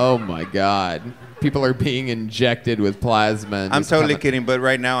just kidding. Oh my God. People are being injected with plasma. And I'm just totally coming- kidding. But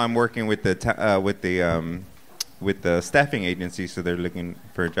right now I'm working with the staffing agency, so they're looking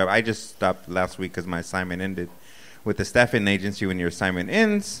for a job. I just stopped last week because my assignment ended. With the staffing agency, when your assignment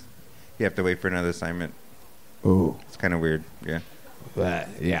ends, you have to wait for another assignment. Ooh. It's kind of weird. Yeah.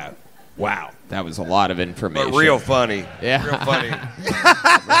 Yeah. Wow. That was a lot of information. But real funny. Yeah. Real funny.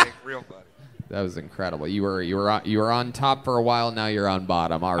 Real funny. That was incredible. You were on top for a while. Now you're on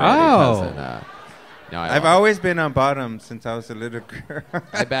bottom already. Oh. Cousin. No, I've always been on bottom since I was a little girl.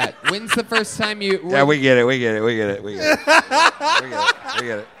 I bet. When's the first time you? Yeah, we get it. We get it. We get it. We get it. We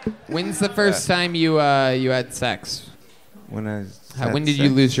get it. When's the first time you had sex? When When did you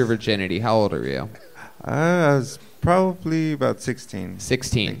lose your virginity? How old are you? I was probably about 16.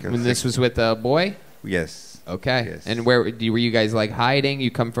 16. When this was with a boy? Yes. Okay. Yes. And were you guys like hiding?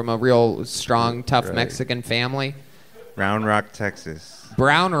 You come from a real strong, tough Right. Mexican family? Round Rock, Texas.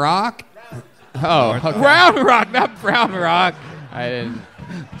 Brown Rock? Oh, okay. Brown Rock, not Brown Rock. I didn't.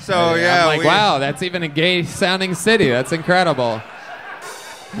 So yeah, I'm like, wow, that's even a gay-sounding city. That's incredible.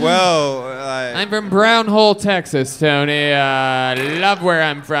 Well, I'm from Brown Hole, Texas, Tony. Love where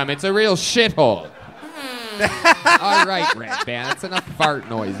I'm from. It's a real shithole. All right, Redban. That's enough fart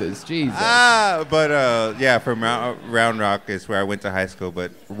noises. Jesus. yeah, from Round Rock is where I went to high school.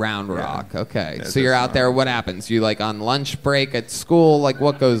 But Round Rock. Okay. That's So you're just out there. What happens? You like on lunch break at school? Like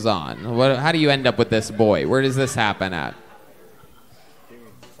what goes on? How do you end up with this boy? Where does this happen at?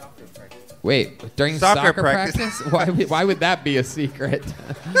 Wait, during Soccer soccer practice? Why would that be a secret?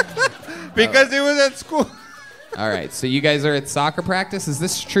 because it was at school. All right. So you guys are at soccer practice. Is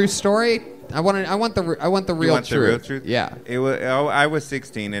this a true story? I want the real You want truth. the real truth? Yeah. It was. I was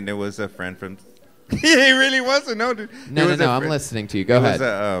 16, and it was a friend from. He really wasn't. No, dude. No. I'm I'm listening to you. Go ahead. It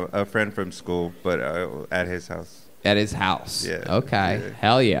was a friend from school, but at his house. At his house. Yeah. Okay. Yeah.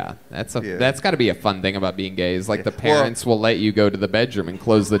 Hell yeah. That's got to be a fun thing about being gay. Is like the Well- parents will let you go to the bedroom and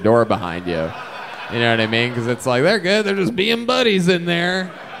close the door behind you. You know what I mean? Because it's like they're good. They're just being buddies in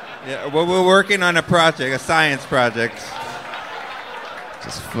there. Yeah. Well, we're working on a project, a science project.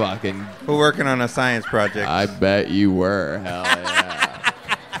 Just fucking. We're working on a science project. I bet you were. Hell yeah.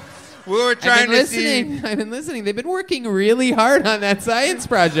 We were trying to see I've been listening. They've been working really hard on that science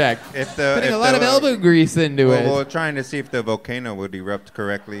project. Putting a lot of elbow grease into it. We're trying to see if the volcano would erupt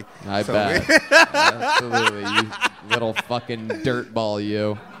correctly. I So bet. Absolutely. You little fucking dirtball,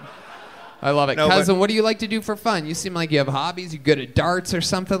 you. I love it. No, Cousin, what do you like to do for fun? You seem like you have hobbies. You good at darts or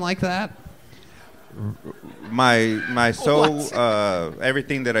something like that? my sole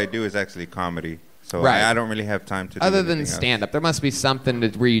everything that I do is actually comedy. So Right. I don't really have time to do Other than anything else. stand up, there must be something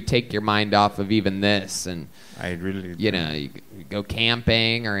where you take your mind off of even this and I really you go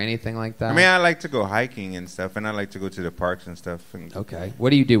camping or anything like that. I mean, I like to go hiking and stuff, and I like to go to the parks and stuff. And Okay. What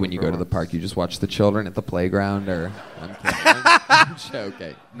do you do when you go to the park? You just watch the children at the playground, or I'm kidding. I'm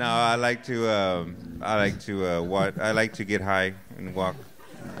joking. No, I like to what? I like to get high and walk.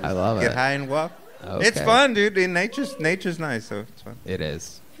 I love Get it. high and walk. Okay. It's fun, dude. And nature's nice, so it's fun. It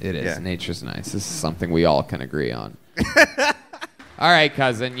is. It is. Yeah. Nature's nice. This is something we all can agree on. All right,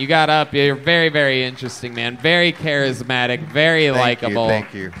 cousin. You got up. You're very, very interesting, man. Very charismatic. Very likable.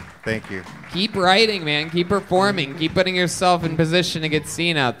 Thank you. Keep writing, man. Keep performing. Keep putting yourself in position to get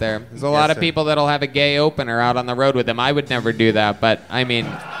seen out there. There's a lot of sir. people that'll have a gay opener out on the road with them. I would never do that, but I mean,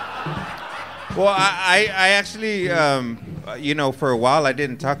 Well, I actually, for a while I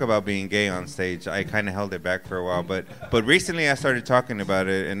didn't talk about being gay on stage. I kind of held it back for a while, but recently I started talking about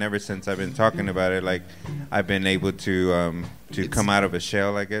it, and ever since I've been talking about it, like I've been able to come out of a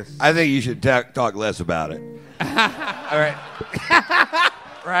shell, I guess. I think you should talk less about it. All right.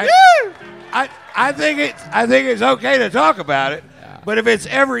 Right? I think it's okay to talk about it, but if it's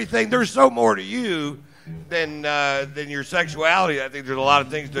everything, there's so more to you than your sexuality. I think there's a lot of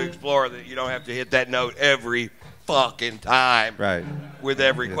things to explore that you don't have to hit that note every fucking time. Right. With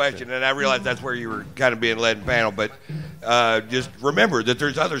every question. And I realize that's where you were kind of being led in panel, but just remember that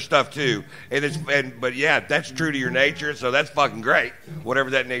there's other stuff too. But yeah, that's true to your nature, so that's fucking great. Whatever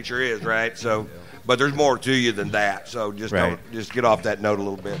that nature is, right? So but there's more to you than that. So just Right. just get off that note a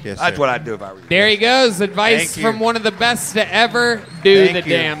little bit. Yes, That's sir. what I'd do if I were you. there he goes. Advice Thank you. from one of the best to ever do Thank the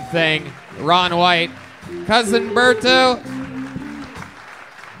you. damn thing. Ron White. Cousin Berto.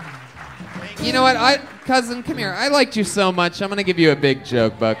 You know what? Cousin, come here. I liked you so much. I'm going to give you a big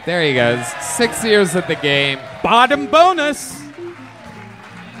joke book. There he goes. 6 years at the game. Bottom bonus.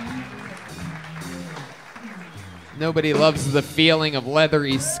 Nobody loves the feeling of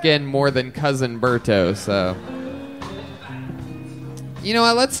leathery skin more than Cousin Berto, so. You know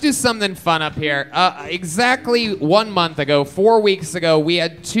what? Let's do something fun up here. Exactly 1 month ago, 4 weeks ago, we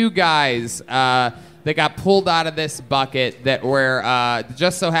had two guys that got pulled out of this bucket that were,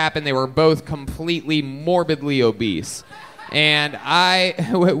 just so happened they were both completely morbidly obese. And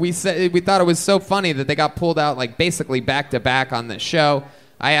we thought it was so funny that they got pulled out like basically back to back on the show.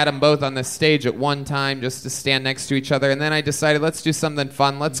 I had them both on the stage at one time just to stand next to each other. And then I decided, let's do something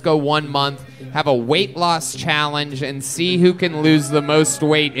fun. Let's go 1 month, have a weight loss challenge, and see who can lose the most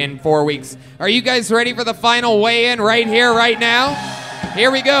weight in 4 weeks. Are you guys ready for the final weigh-in right here, right now? Here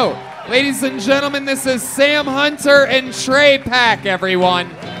we go. Ladies and gentlemen, this is Sam Hunter and Trey Pack, everyone.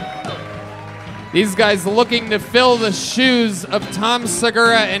 These guys looking to fill the shoes of Tom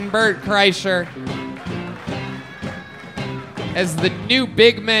Segura and Bert Kreischer as the new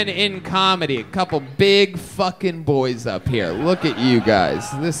big men in comedy. A couple big fucking boys up here. Look at you guys.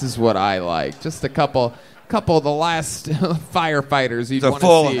 This is what I like. Just a couple of the last firefighters you'd want to see. It's a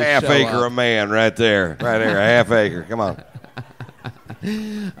full half acre of man right there. Right there, a half acre. Come on.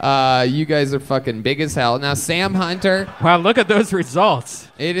 You guys are fucking big as hell. Now, Sam Hunter. Wow, look at those results.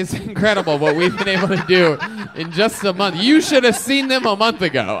 It is incredible what we've been able to do in just a month. You should have seen them a month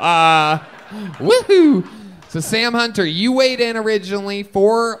ago. Woohoo! So, Sam Hunter, you weighed in originally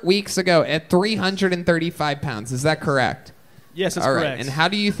 4 weeks ago at 335 pounds. Is that correct? Yes, that's All right. correct. And how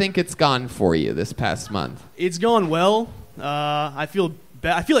do you think it's gone for you this past month? It's gone well. I feel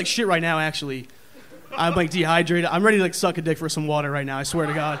like shit right now, actually. I'm like dehydrated. I'm ready to like suck a dick for some water right now. I swear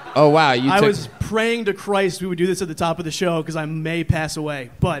to God. Oh, wow. I was praying to Christ we would do this at the top of the show because I may pass away.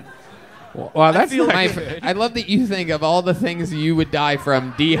 But Well, that's I love that you think of all the things you would die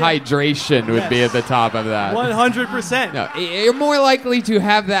from. Dehydration would be at the top of that. 100%. No, you're more likely to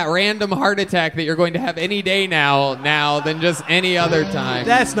have that random heart attack that you're going to have any day now than just any other time.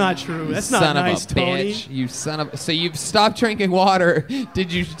 That's not true. That's not nice, Tony. Bitch. You son of a... So you've stopped drinking water.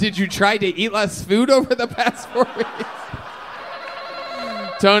 Did you try to eat less food over the past 4 weeks?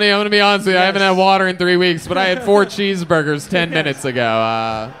 Tony, I'm going to be honest with you. I haven't had water in 3 weeks, but I had 4 cheeseburgers 10 minutes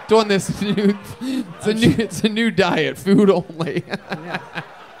ago. Doing this it's a new diet, food only.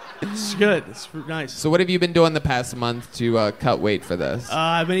 It's good. It's nice. So what have you been doing the past month to cut weight for this?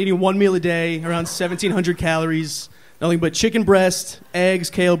 I've been eating 1 meal a day, around 1,700 calories. Nothing but chicken breast, eggs,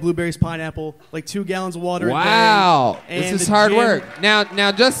 kale, blueberries, pineapple, like 2 gallons of water a day. Wow, And this is the hard gym- work.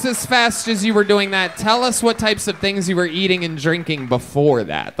 Now, just as fast as you were doing that, tell us what types of things you were eating and drinking before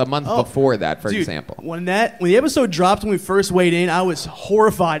that, the month before that, for Dude, example. When the episode dropped when we first weighed in, I was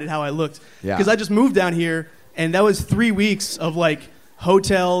horrified at how I looked. Yeah. Because I just moved down here, and that was 3 weeks of like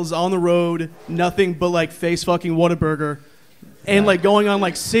hotels, on the road, nothing but like face fucking Whataburger. And like going on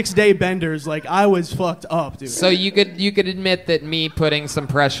like 6-day benders, like I was fucked up, dude. So you could admit that me putting some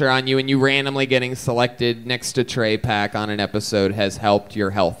pressure on you and you randomly getting selected next to Trey Pack on an episode has helped your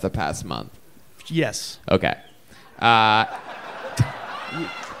health the past month. Yes. Okay.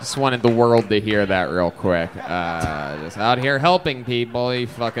 Just wanted the world to hear that real quick. Just out here helping people. You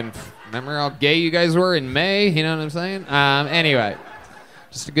fucking remember how gay you guys were in May? You know what I'm saying? Anyway.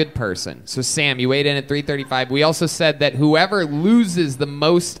 Just a good person. So, Sam, you weighed in at 335. We also said that whoever loses the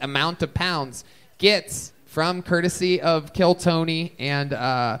most amount of pounds gets, from courtesy of Kill Tony and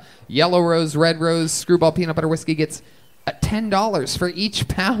Yellow Rose, Red Rose, Screwball Peanut Butter Whiskey, gets $10 for each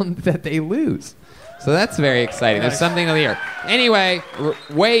pound that they lose. So that's very exciting. There's something to hear. Anyway,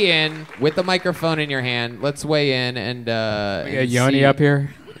 weigh in with the microphone in your hand. Let's weigh in and we got Yoni up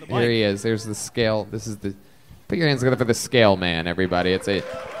here. Here he is. There's the scale. This is the... Put your hands together for the scale man, everybody. This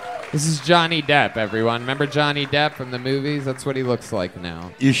is Johnny Depp, everyone. Remember Johnny Depp from the movies? That's what he looks like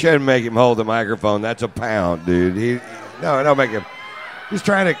now. You shouldn't make him hold the microphone. That's a pound, dude. No, don't make him. He's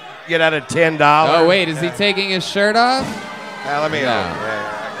trying to get out of $10. Oh, wait, is he taking his shirt off? Let me No.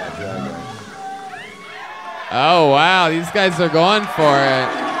 Yeah, I got you. Oh, wow, these guys are going for it.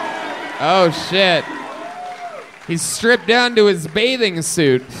 Oh, shit. He's stripped down to his bathing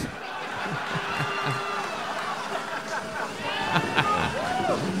suit.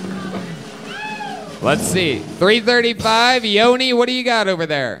 Let's see. 335. Yoni, what do you got over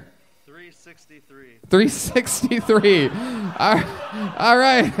there? 363. 363. All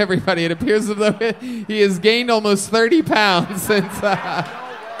right, everybody. It appears as though he has gained almost 30 pounds since...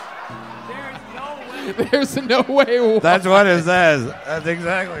 There's no way. That's what it says. That's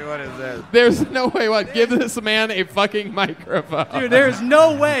exactly what it says. There's no way. What? Give this man a fucking microphone. Dude, there's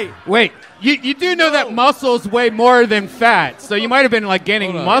no way. Wait, you do know that muscles weigh more than fat, so you might have been like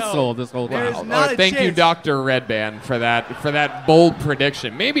gaining muscle this whole time. There's not a Thank you, chance. Dr. Redban, for that bold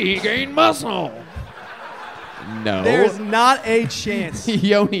prediction. Maybe he gained muscle. No. There's not a chance.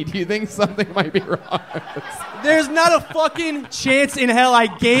 Yoni, do you think something might be wrong? There's not a fucking chance in hell I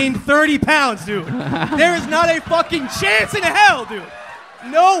gained 30 pounds, dude. There is not a fucking chance in hell, dude.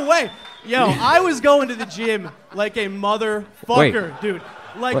 No way. Yo, I was going to the gym like a motherfucker, dude.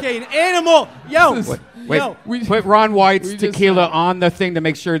 Like an animal. Yo. Yo. Put Ron White's tequila on the thing to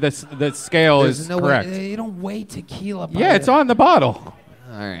make sure the scale is correct. You don't weigh tequila. Yeah, it's on the bottle.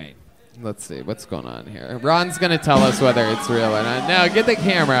 All right. Let's see. What's going on here? Ron's going to tell us whether it's real or not. No, get the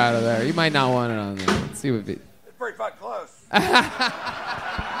camera out of there. You might not want it on there. Let's see what It's pretty fucking close.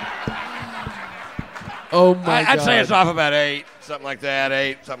 Oh, my God. I'd say it's off about 8. Something like that.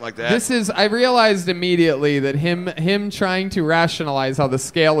 8. Something like that. I realized immediately that him trying to rationalize how the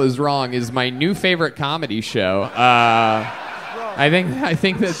scale is wrong is my new favorite comedy show. I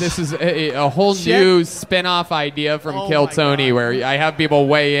think that this is a whole new spin-off idea from Kill Tony, where I have people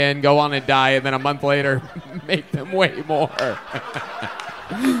weigh in, go on a diet, and then a month later make them weigh more.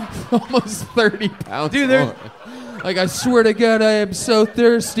 Almost 30 pounds more. Like, I swear to God, I am so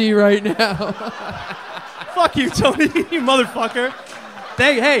thirsty right now. Fuck you, Tony, you motherfucker.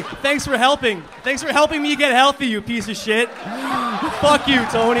 Hey, thanks for helping. Thanks for helping me get healthy, you piece of shit. Fuck you,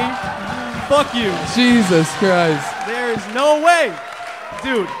 Tony. Fuck you. Jesus Christ. There is no way.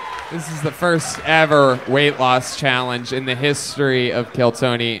 Dude. This is the first ever weight loss challenge in the history of Kill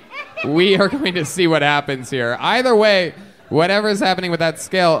Tony. We are going to see what happens here. Either way, whatever is happening with that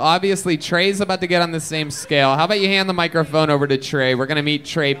scale, obviously Trey's about to get on the same scale. How about you hand the microphone over to Trey? We're going to meet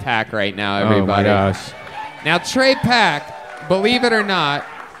Trey Pack right now, everybody. Oh, my gosh. Now, Trey Pack, believe it or not,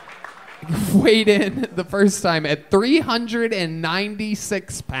 weighed in the first time at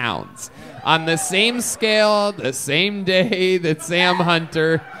 396 pounds. On the same scale, the same day that Sam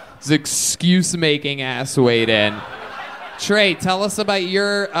Hunter's excuse-making ass weighed in. Trey, tell us about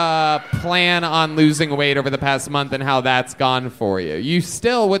your plan on losing weight over the past month and how that's gone for you.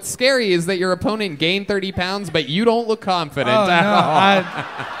 What's scary is that your opponent gained 30 pounds, but you don't look confident at all.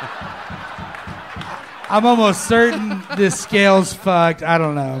 I'm almost certain this scale's fucked. I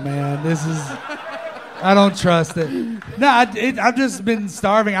don't know, man. I don't trust it. No, I've just been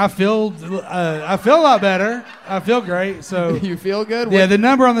starving. I feel a lot better. I feel great. So you feel good? Yeah, the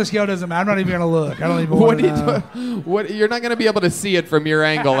number on the scale doesn't matter. I'm not even gonna look. I don't even want to know. You're not gonna be able to see it from your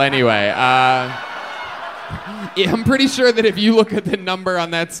angle anyway. I'm pretty sure that if you look at the number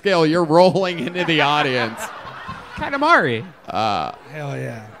on that scale, you're rolling into the audience. Katamari. Hell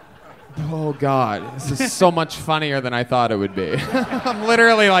yeah. Oh, God. This is so much funnier than I thought it would be. I'm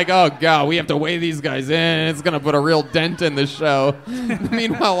literally like, oh, God, we have to weigh these guys in. It's going to put a real dent in the show.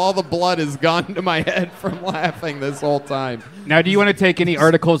 Meanwhile, all the blood has gone to my head from laughing this whole time. Now, do you want to take any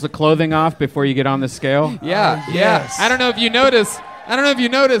articles of clothing off before you get on the scale? Yeah. Yes. I don't know if you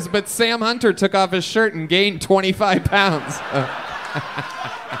noticed, but Sam Hunter took off his shirt and gained 25 pounds.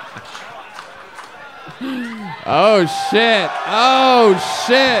 Oh, shit.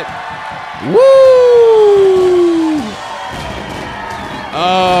 Woo!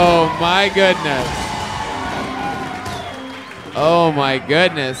 Oh, my goodness. Oh, my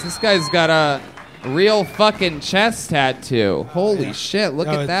goodness. This guy's got a real fucking chest tattoo. Holy shit, look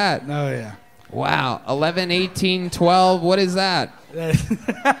at that. Oh, yeah. Wow. 11, 18, 12. What is that? Is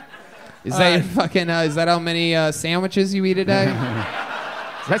that your fucking, is that how many sandwiches you eat a day?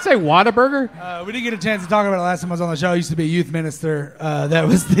 Does that say Whataburger? We didn't get a chance to talk about it last time I was on the show. I used to be a youth minister. That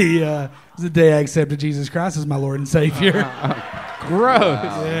was the day I accepted Jesus Christ as my Lord and Savior. Gross.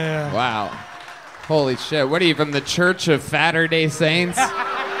 Wow. Yeah. Wow. Holy shit. What are you, from the Church of Latter-day Saints?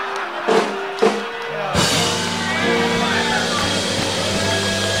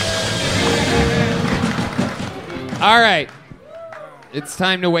 All right. It's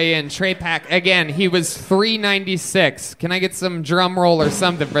time to weigh in. Trey Pack, again, he was 396. Can I get some drum roll or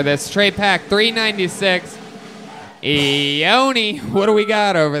something for this? Trey Pack, 396. Yoni, what do we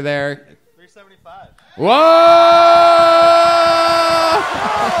got over there? 375. Whoa!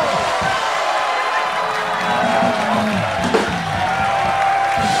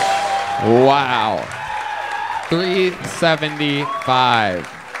 Wow. 375.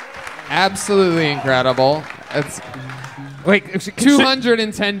 Absolutely incredible. It's Wait,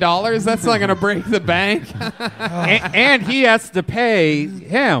 $210? That's not going to break the bank. and he has to pay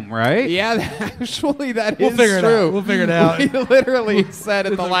him, right? Yeah, actually, that We'll is figure it true. out. We'll figure it out. We literally said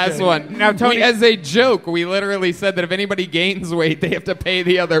at the last one. Now, Tony, as a joke, we literally said that if anybody gains weight, they have to pay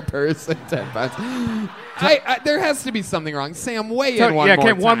the other person 10 pounds. There has to be something wrong. Sam, weigh in one more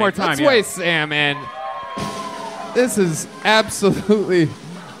time. One more time. Let's weigh Sam in. This is absolutely...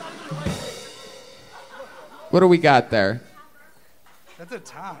 What do we got there? That's a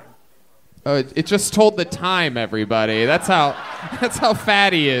time. Oh, it just told the time, everybody. That's how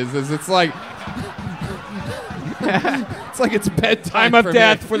fat he is. It's like it's bedtime. Time of for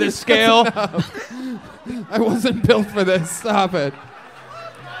death me. for the scale. I wasn't built for this. Stop it.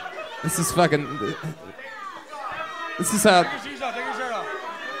 This is fucking. This is how.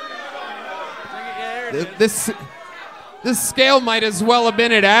 This scale might as well have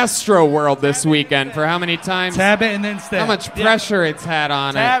been at Astro World this weekend for how many times? Tap it and then step. How much pressure it's had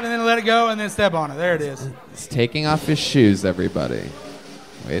on Tap it. and then let it go and then step on it. There it is. He's taking off his shoes, everybody.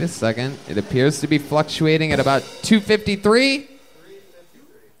 Wait a second. It appears to be fluctuating at about 253.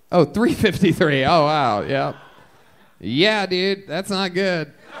 Oh, 353. Oh, wow. Yep. Yeah, dude. That's not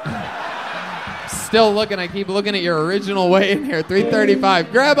good. Still looking. I keep looking at your original weigh in here.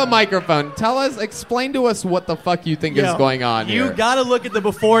 335. Grab a microphone. Explain to us what the fuck you think is going on here. You gotta look at the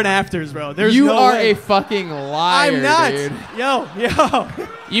before and afters, bro. There's You no are way. a fucking liar, I'm not. dude. Yo.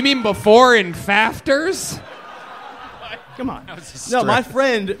 You mean before in fafters? Come on. No, my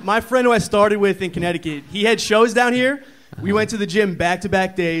friend who I started with in Connecticut, he had shows down here. We went to the gym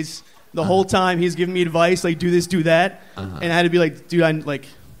back-to-back days. The whole time he's giving me advice, like do this, do that. And I had to be like, dude,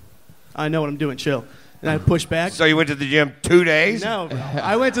 I know what I'm doing, chill. And I push back. So you went to the gym 2 days? No, bro.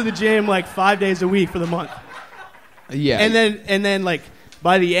 I went to the gym like 5 days a week for the month. Yeah. And then like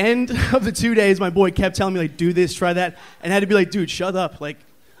by the end of the 2 days, my boy kept telling me like, do this, try that. And I had to be like, dude, shut up, like,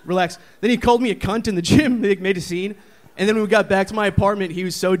 relax. Then he called me a cunt in the gym, like, made a scene. And then when we got back to my apartment, he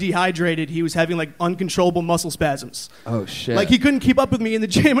was so dehydrated, he was having like uncontrollable muscle spasms. Oh, shit. Like he couldn't keep up with me in the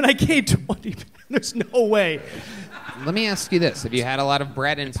gym, and I gained 20. There's no way. Let me ask you this. Have you had a lot of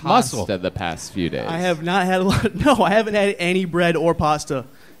bread and muscle. pasta the past few days? I have not had a lot. No, I haven't had any bread or pasta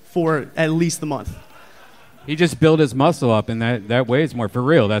for at least the month. He just built his muscle up, and that weighs more. For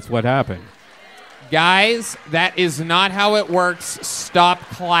real, that's what happened. Guys, that is not how it works. Stop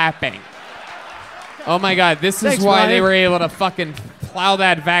clapping. Oh, my God. This is why they were able to fucking plow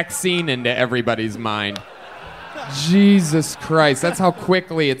that vaccine into everybody's mind. Jesus Christ. That's how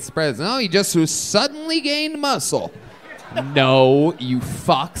quickly it spreads. No, you just suddenly gained muscle. No, you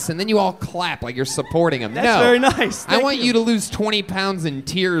fucks. And then you all clap like you're supporting him. That's very nice. I want you to lose 20 pounds in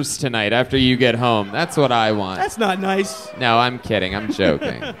tears tonight after you get home. That's what I want. That's not nice. No, I'm kidding. I'm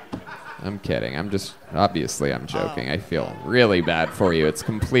joking. I'm kidding. Obviously I'm joking. I feel really bad for you. It's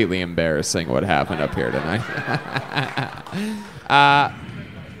completely embarrassing what happened up here tonight.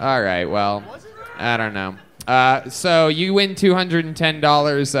 All right, well, I don't know. So you win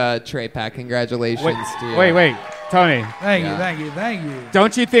 $210, Trey Pack. Congratulations to you. Wait, Tony. Thank you.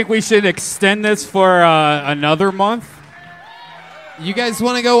 Don't you think we should extend this for another month? You guys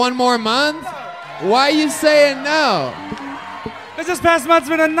want to go one more month? Why are you saying no? This past month's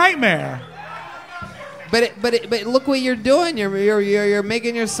been a nightmare. But look what you're doing. You're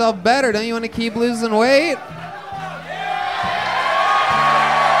making yourself better. Don't you want to keep losing weight?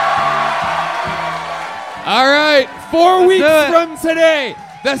 All right, 4 weeks from today,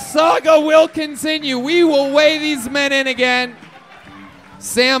 the saga will continue. We will weigh these men in again.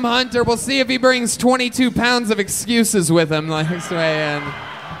 Sam Hunter, we'll see if he brings 22 pounds of excuses with him next weigh in.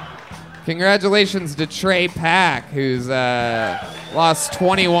 Congratulations to Trey Pack, who's lost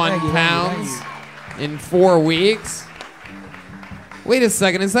 21 pounds in 4 weeks. Wait a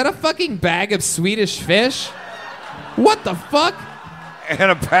second, is that a fucking bag of Swedish fish? What the fuck? And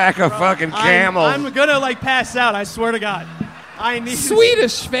a pack of fucking camels. I'm gonna like pass out. I swear to God. I need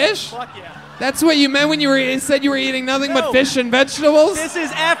Swedish fish? Fuck yeah. That's what you meant when you said you were eating nothing but fish and vegetables? This is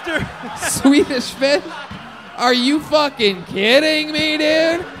after Swedish fish? Are you fucking kidding me,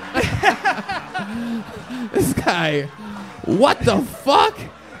 dude? This guy. What the fuck?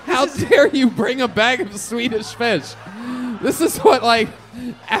 How dare you bring a bag of Swedish fish? This is what, like,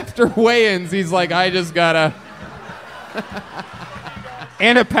 after weigh-ins, he's like, I just gotta...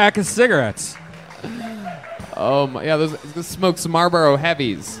 And a pack of cigarettes. Oh, my, yeah, this smokes Marlboro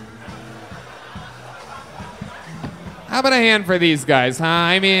Heavies. How about a hand for these guys, huh?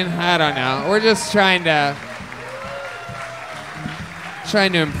 I mean, I don't know. We're just trying to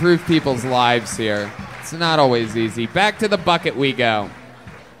improve people's lives here. It's not always easy. Back to the bucket we go.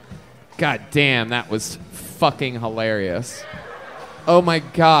 God damn, that was fucking hilarious. Oh, my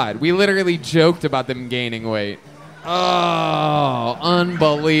God. We literally joked about them gaining weight. Oh,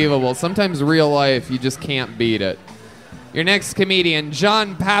 unbelievable. Sometimes real life, you just can't beat it. Your next comedian,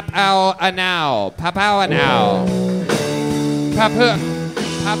 John Papau-Anau. Papau-Anau. Papau-Anau.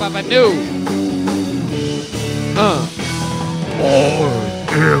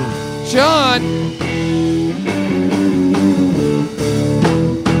 John.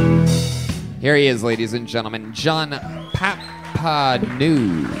 Here he is, ladies and gentlemen. John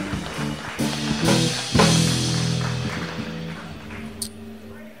Papau-Anau.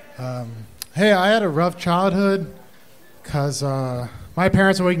 Hey, I had a rough childhood because my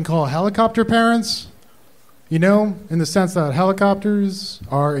parents are what you can call helicopter parents. You know, in the sense that helicopters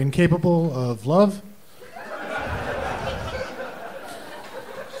are incapable of love.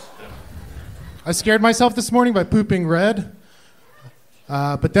 I scared myself this morning by pooping red,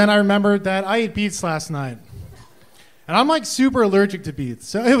 but then I remembered that I ate beets last night. And I'm like super allergic to beets,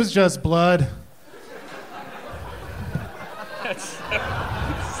 so it was just blood.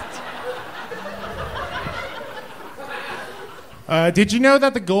 Did you know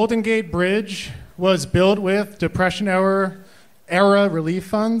that the Golden Gate Bridge was built with Depression-era relief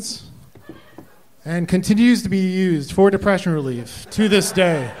funds and continues to be used for depression relief to this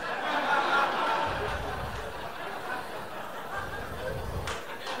day?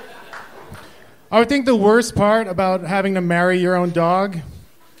 I would think the worst part about having to marry your own dog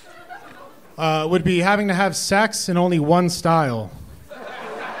would be having to have sex in only one style.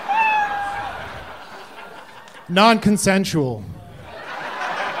 Non-consensual.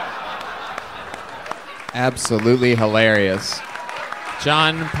 Absolutely hilarious.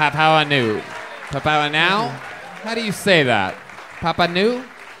 John Papanou. Papanou? How do you say that? Papanou?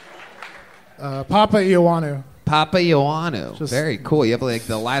 Papa Ioanu. Papa Ioanu. Very cool. You have like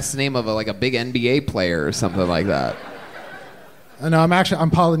the last name of a big NBA player or something like that. No, I'm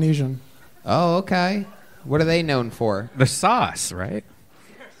Polynesian. Oh, okay. What are they known for? The sauce, right?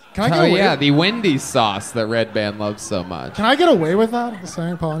 Can I get away? Yeah, the Wendy's sauce that Redban loves so much. Can I get away with that?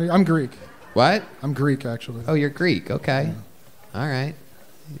 Saying Polynesian? I'm Greek. What? I'm Greek, actually. Oh, you're Greek. Okay. All right.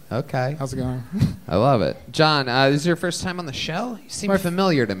 Okay. How's it going? I love it. John, this is your first time on the show? You seem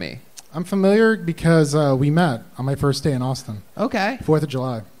familiar to me. I'm familiar because we met on my first day in Austin. Okay. 4th of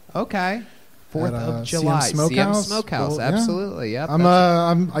July. Okay. 4th of CM July. Smokehouse. CM Smokehouse. Well, absolutely. Yeah.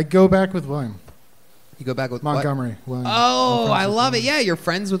 Yep. I go back with William. You go back with Montgomery. What? William. Oh, I love it. Yeah, you're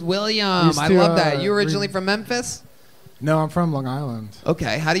friends with William. I love that. You originally from Memphis? No, I'm from Long Island.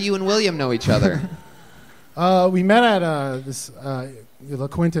 Okay. How do you and William know each other? We met at this La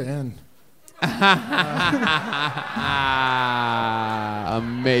Quinta Inn.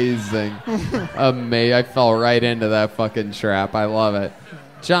 Amazing. I fell right into that fucking trap. I love it.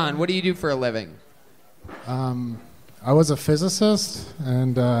 John, what do you do for a living? I was a physicist,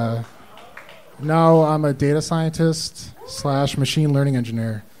 and now I'm a data scientist / machine learning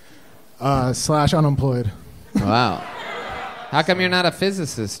engineer / unemployed. Wow. How come you're not a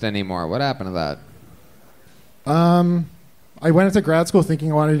physicist anymore? What happened to that? I went into grad school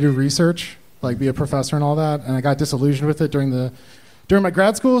thinking I wanted to do research, like be a professor and all that, and I got disillusioned with it during my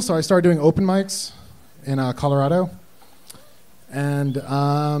grad school, so I started doing open mics in Colorado. And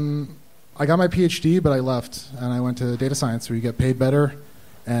I got my PhD, but I left, and I went to data science, where you get paid better,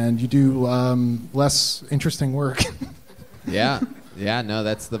 and you do less interesting work. Yeah. Yeah, no,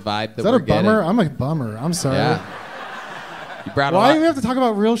 that's the vibe that Is that we're a bummer? getting. I'm a bummer. I'm sorry. Yeah. You brought Why do we have to talk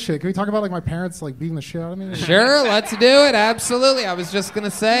about real shit? Can we talk about like my parents like beating the shit out of me? Sure, let's do it. Absolutely. I was just gonna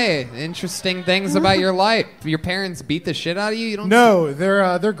say interesting things about your life. Your parents beat the shit out of you. You don't. No,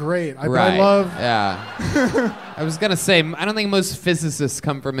 they're great. I love. Yeah. I was gonna say I don't think most physicists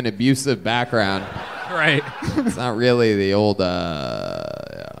come from an abusive background. Right. It's not really the old.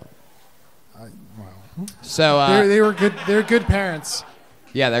 Yeah. So they were good. They're good parents.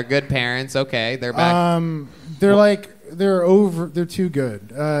 Yeah, they're good parents. Okay, they're back. They're like. They're too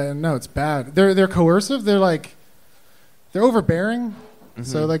good. No, it's bad. They're coercive. They're overbearing. Mm-hmm.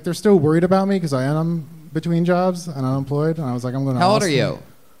 So like they're still worried about me because I am between jobs and unemployed. And I was like, I'm going to. How old are you?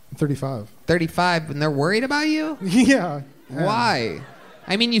 I'm 35. 35, and they're worried about you? Yeah. Why?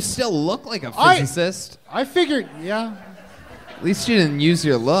 I mean, you still look like a physicist. I figured, yeah. At least you didn't lose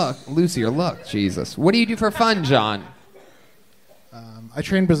your look. Jesus. What do you do for fun, John? I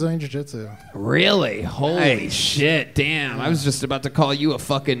train Brazilian Jiu-Jitsu. Really? Holy shit, damn. I was just about to call you a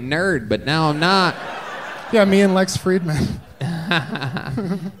fucking nerd, but now I'm not. Yeah, me and Lex Friedman.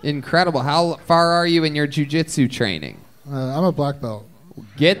 Incredible. How far are you in your jiu-jitsu training? I'm a black belt.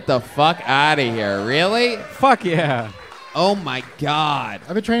 Get the fuck out of here. Really? Fuck yeah. Oh my God.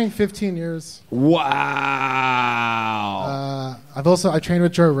 I've been training 15 years. Wow. I trained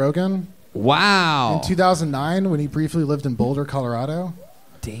with Joe Rogan. Wow. In 2009 when he briefly lived in Boulder, Colorado.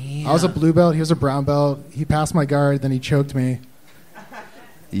 Damn. I was a blue belt. He was a brown belt. He passed my guard. Then he choked me.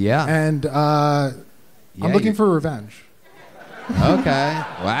 Yeah. And I'm looking for revenge. Okay.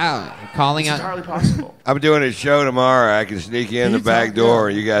 Wow. Calling out. It's entirely possible. I'm doing a show tomorrow. I can sneak in the back door.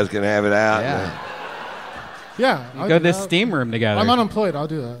 You guys can have it out. Yeah. You go to this steam room together. I'm unemployed. I'll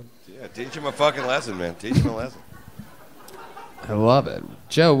do that. Yeah, teach him a fucking lesson, man. Teach him a lesson. I love it.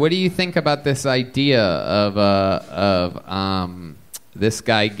 Joe, what do you think about this idea of this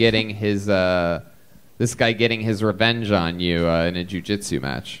guy getting his revenge on you in a jiu-jitsu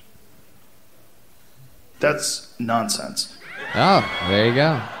match? That's nonsense. Oh, there you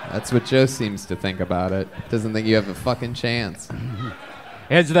go. That's what Joe seems to think about it. Doesn't think you have a fucking chance.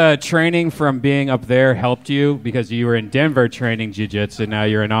 Has the training from being up there helped you? Because you were in Denver training jiu-jitsu, now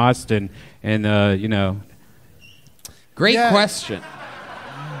you're in Austin, and, Great question.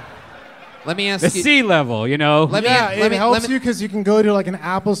 Let me ask the you. sea level, It helps you because you can go to like an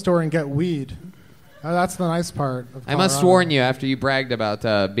Apple store and get weed. That's the nice part of I must Colorado. warn you, after you bragged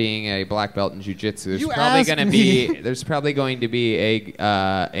about being a black belt in jiu-jitsu, there's probably going to be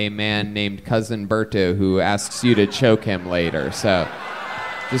a man named Cousin Berto who asks you to choke him later. So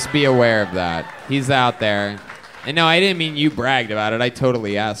just be aware of that. He's out there. And no, I didn't mean you bragged about it. I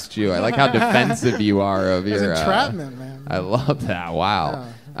totally asked you. I like how defensive you are of your entrapment, man. I love that. Wow.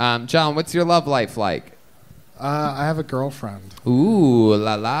 John, what's your love life like? I have a girlfriend. Ooh,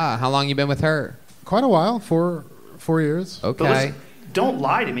 la la. How long you been with her? Quite a while, 4 years. Okay. Listen, don't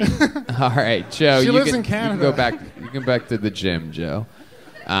lie to me. All right, Joe. She lives in Canada. You can go back. You can back to the gym, Joe.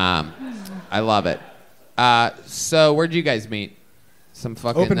 I love it. So where'd you guys meet? Some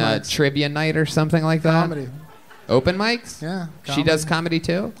fucking Open mics. trivia night or something like that? Comedy. Open mics? Yeah. She does comedy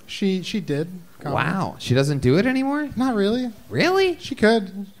too? She did. Comedy. Wow. She doesn't do it anymore? Not really. Really? She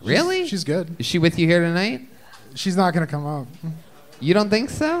could. Really? She's good. Is she with you here tonight? She's not gonna come up. You don't think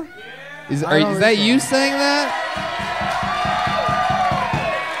so? Is I don't that think so. you saying that?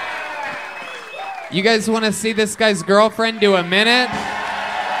 You guys want to see this guy's girlfriend do a minute?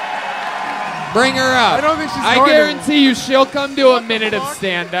 Bring her up. I don't think she's I going to. guarantee you she'll come do a minute of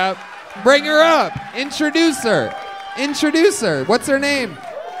stand-up. Bring her up. Introduce her. Introduce her. What's her name?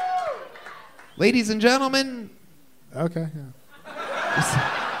 Ladies and gentlemen. Okay. Yeah.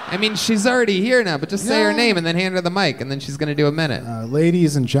 I mean, she's already here now, but just say her Yeah. name and then hand her the mic, and then she's going to do a minute.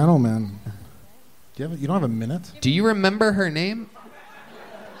 Ladies and gentlemen. You don't have a minute? Do you remember her name?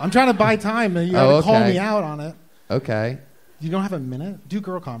 I'm trying to buy time, and you gotta call me out on it. Okay. You don't have a minute? Do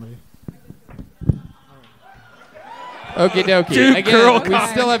girl comedy. Okie dokie. Dude, girl Again, we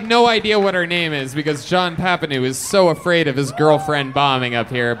still have no idea what her name is because John Papineau is so afraid of his girlfriend bombing up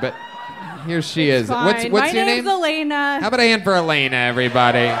here, but here she is. What's My your name's name? Elena. How about a hand for Elena,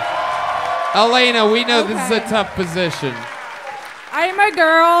 everybody? Elena, we know this is a Okay. tough position. I'm a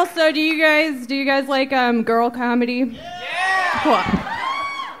girl, so do you guys like girl comedy? Yeah. Cool.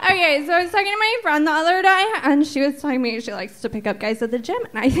 Okay, so I was talking to my friend the other day, and she was telling me she likes to pick up guys at the gym,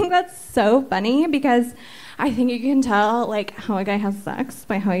 and I think that's so funny because I think you can tell like how a guy has sex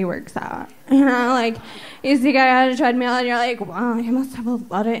by how he works out. You know, like you see a guy on a treadmill, and you're like, wow, he must have a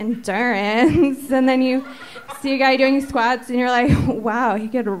lot of endurance, and then you see a guy doing squats, and you're like, wow, he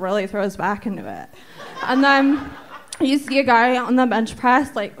could really throw his back into it, and then you see a guy on the bench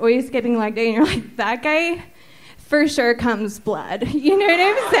press, like always skipping leg day, and you're like, that guy for sure comes blood. You know what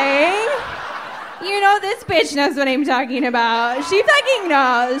I'm saying? You know, this bitch knows what I'm talking about. She fucking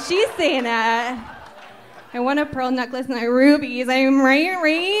knows. She's saying it. I want a pearl necklace and rubies. I'm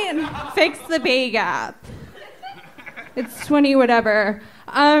right. Fix the pay gap. It's 20 whatever.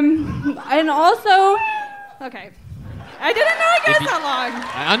 And also, okay. I didn't know it goes that long.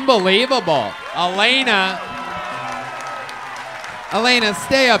 Unbelievable. Elena,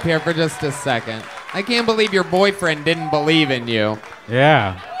 stay up here for just a second. I can't believe your boyfriend didn't believe in you.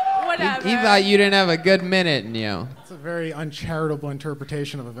 Yeah. Whatever. He thought you didn't have a good minute in you. It's a very uncharitable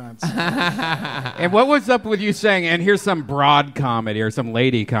interpretation of events. And what was up with you saying, and here's some broad comedy or some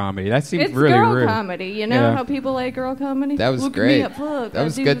lady comedy? That seems It's really girl rude. comedy, you know Yeah. how people like girl comedy? That was Look great. At me, look, That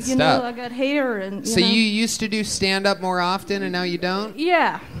was I do, good you stuff. Know, I got hair and So know. you used to do stand-up more often, and now you don't?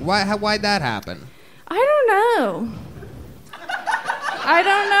 Yeah. Why'd that happen? I don't know. I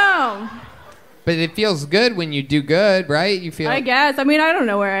don't know. But it feels good when you do good, right? You feel. I guess. I mean, I don't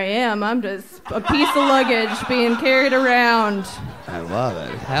know where I am. I'm just a piece of luggage being carried around. I love it.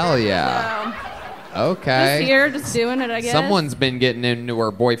 Hell yeah. So, Okay. just here, just doing it, I guess. Someone's been getting into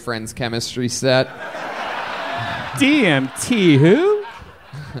her boyfriend's chemistry set. DMT who?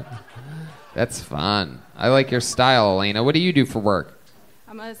 That's fun. I like your style, Elena. What do you do for work?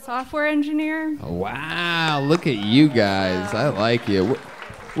 I'm a software engineer. Wow, look at you guys. I like you.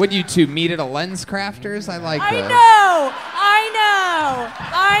 What you two meet at a Lens Crafters? I like I that. know,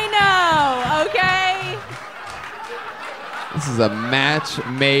 okay? This is a match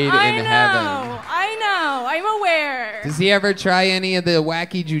made in heaven. I know, I'm aware. Does he ever try any of the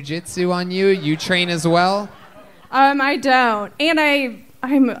wacky jujitsu on you? You train as well? I don't. And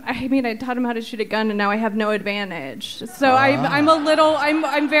I taught him how to shoot a gun, and now I have no advantage. So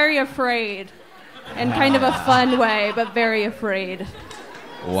I'm very afraid, in kind of a fun way, but very afraid.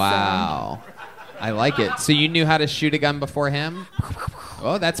 Wow. I like it. So you knew how to shoot a gun before him?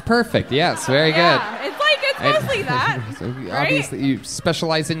 Oh, that's perfect. Yes, very good. It's mostly that. So right? obviously, you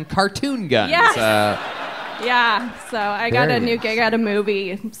specialize in cartoon guns. Yes. Yeah, so I got a Very new gig at a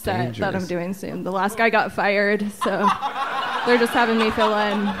movie set that I'm doing soon. The last guy got fired, so they're just having me fill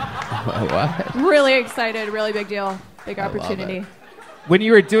in. What? Really excited, really big deal, big opportunity. When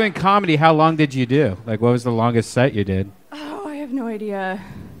you were doing comedy, how long did you do? Like, what was the longest set you did? Oh, I have no idea.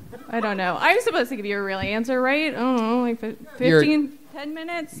 I don't know. I was supposed to give you a real answer, right? I don't know, like 15, 10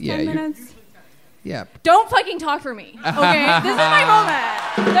 minutes, 10 minutes. Yeah. Don't fucking talk for me, okay? This is my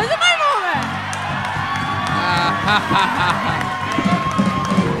moment. This is my moment.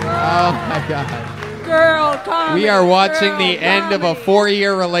 Oh my God. Girl, comedy. We are watching the end of a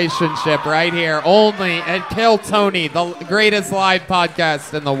 4-year relationship right here, only at Kill Tony, the greatest live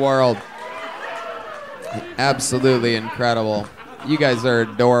podcast in the world. Absolutely incredible. You guys are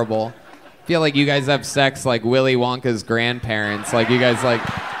adorable. I feel like you guys have sex like Willy Wonka's grandparents. Like you guys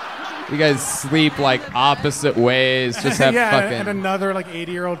sleep like opposite ways. Just have fucking. And another like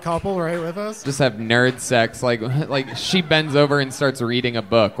 80-year-old couple right with us. Just have nerd sex. Like she bends over and starts reading a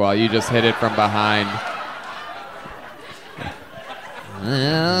book while you just hit it from behind.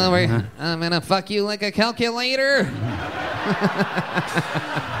 I'm gonna fuck you like a calculator.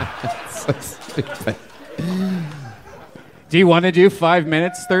 So stupid. Do you want to do 5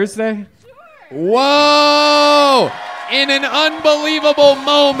 minutes Thursday? Whoa! In an unbelievable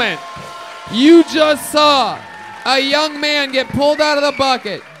moment, you just saw a young man get pulled out of the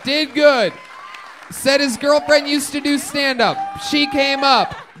bucket, did good, said his girlfriend used to do stand-up. She came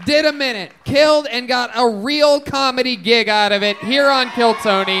up, did a minute, killed, and got a real comedy gig out of it here on Kill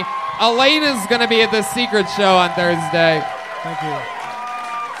Tony. Elena's going to be at the Secret Show on Thursday. Thank you.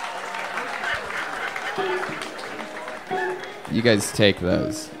 You guys take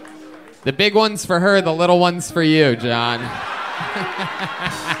those. The big ones for her, the little ones for you, John.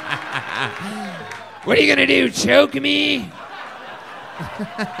 What are you gonna do, choke me?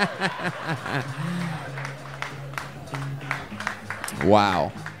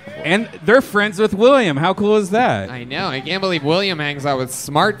 Wow. And they're friends with William. How cool is that? I know. I can't believe William hangs out with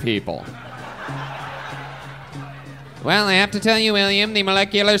smart people. Well, I have to tell you, William, the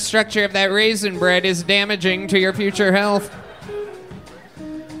molecular structure of that raisin bread is damaging to your future health.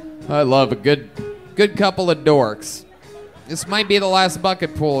 I love a good couple of dorks. This might be the last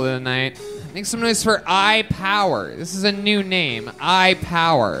bucket pool of the night. Make some noise for iPower. This is a new name,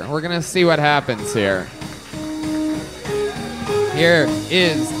 iPower. We're gonna see what happens here. Here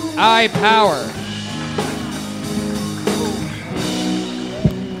is iPower.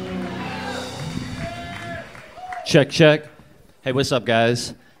 Check, check. Hey, what's up,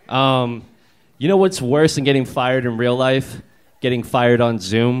 guys? You know what's worse than getting fired in real life? Getting fired on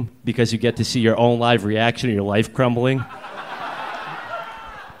Zoom because you get to see your own live reaction to your life crumbling.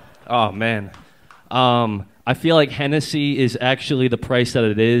 Oh, man. I feel like Hennessy is actually the price that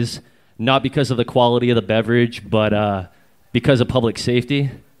it is, not because of the quality of the beverage, but because of public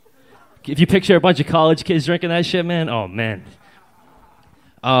safety. If you picture a bunch of college kids drinking that shit, man, oh, man.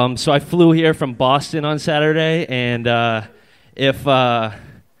 So I flew here from Boston on Saturday, and I don't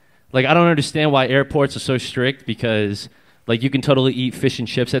understand why airports are so strict because, like, you can totally eat fish and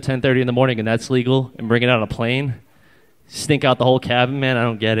chips at 10:30 in the morning, and that's legal, and bring it on a plane. Stink out the whole cabin, man. I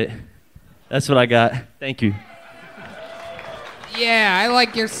don't get it. That's what I got. Thank you. Yeah, I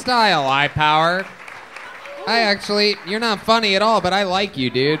like your style, iPower. You're not funny at all, but I like you,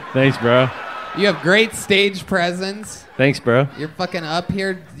 dude. Thanks, bro. You have great stage presence. Thanks, bro. You're fucking up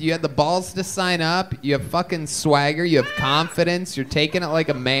here. You had the balls to sign up. You have fucking swagger. You have confidence. You're taking it like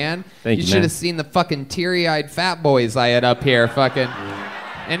a man. Thank you, should man. have seen the fucking teary-eyed fat boys I had up here fucking.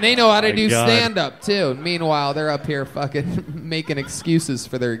 And they know how to My do God. stand-up, too. Meanwhile, they're up here fucking making excuses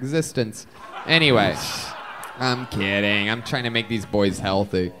for their existence. Anyway, I'm kidding. I'm trying to make these boys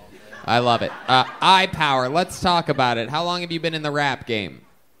healthy. I love it. iPower, let's talk about it. How long have you been in the rap game?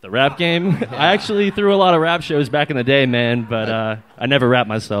 The rap game? I actually threw a lot of rap shows back in the day, man, but I never rap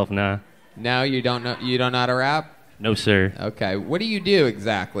myself, nah. No, you don't know how to rap? No, sir. Okay. What do you do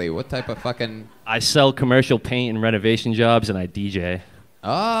exactly? What type of fucking... I sell commercial paint and renovation jobs, and I DJ.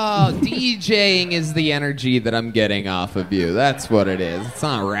 Oh, DJing is the energy that I'm getting off of you. That's what it is. It's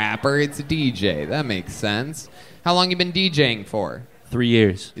not a rapper, it's a DJ. That makes sense. How long you been DJing for? 3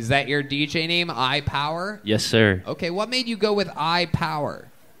 years. Is that your DJ name, iPower? Yes, sir. Okay, what made you go with iPower?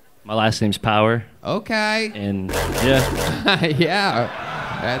 My last name's Power. Okay. And, yeah. Yeah.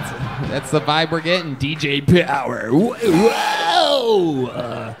 That's the vibe we're getting. DJ Power. Whoa!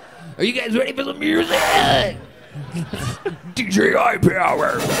 Are you guys ready for the music? DJ I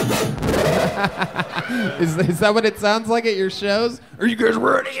Power. Is that what it sounds like at your shows? Are you guys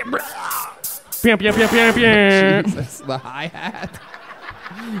ready? Jesus, the hi-hat.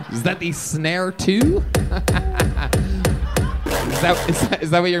 Is that the snare too? Is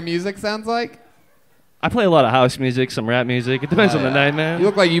that what your music sounds like? I play a lot of house music, some rap music. It depends on the night, man. You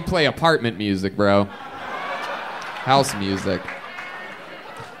look like you play apartment music, bro. House music.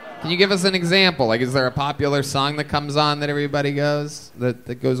 Can you give us an example? Like, is there a popular song that comes on that everybody goes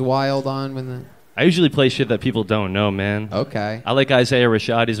wild on when the... I usually play shit that people don't know, man. Okay. I like Isaiah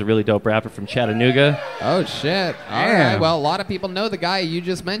Rashad. He's a really dope rapper from Chattanooga. Oh, shit. All right. Well, a lot of people know the guy you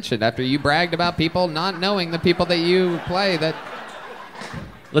just mentioned after you bragged about people not knowing the people that you play that...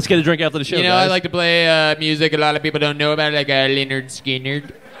 Let's get a drink after the show, You know, guys. I like to play music a lot of people don't know about, like Leonard Skinner.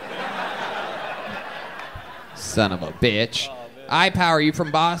 Son of a bitch. iPower, you from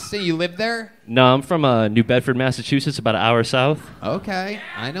Boston? You live there? No, I'm from New Bedford, Massachusetts, about an hour south. Okay.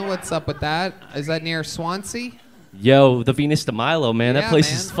 I know what's up with that. Is that near Swansea? Yo, the Venus de Milo, man. Yeah, That place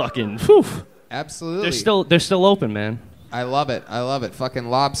man. is fucking... Whew. Absolutely. They're still open, man. I love it. I love it. Fucking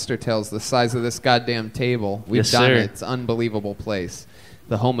lobster tails the size of this goddamn table. We've Yes, done sir. it. It's an unbelievable place.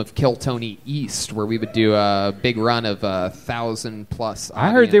 The home of Kiltony East, where we would do a big run of 1,000+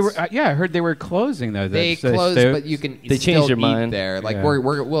 I heard they were. I heard they were closing though. They That's- closed, they- but you can They still changed their eat mind. there. Like Yeah.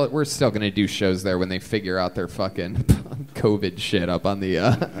 we're still gonna do shows there when they figure out their fucking COVID shit up on the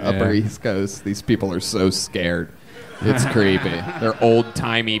Upper East Coast. These people are so scared. It's creepy. They're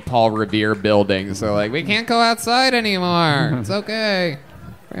old-timey Paul Revere buildings. They're like, we can't go outside anymore. It's okay.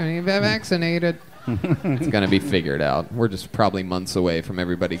 We're gonna get vaccinated. It's gonna be figured out. We're just probably months away from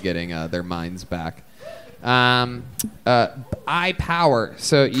everybody getting their minds back. iPower.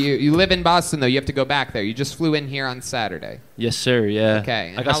 So you live in Boston though. You have to go back there. You just flew in here on Saturday. Yes, sir, yeah. Okay. I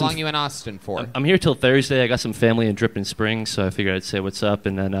And got how some- long you in Austin for? I'm here till Thursday. I got some family in Dripping Springs, so I figured I'd say what's up.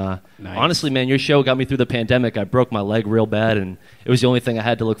 And then, honestly, man, your show got me through the pandemic. I broke my leg real bad, and it was the only thing I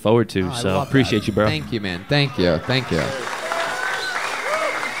had to look forward to. I So love appreciate that. you, bro. Thank you, man. Thank you. Thank you.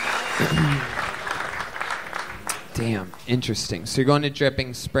 Damn, interesting. So you're going to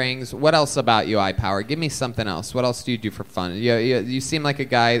Dripping Springs. What else about you, iPower? Give me something else. What else do you do for fun? You seem like a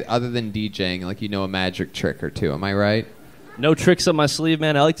guy, other than DJing, like you know a magic trick or two. Am I right? No tricks up my sleeve,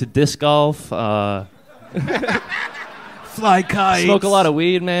 man. I like to disc golf. Fly kites. Smoke a lot of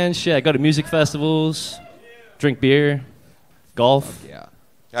weed, man. Shit, I go to music festivals, drink beer, golf. Yeah.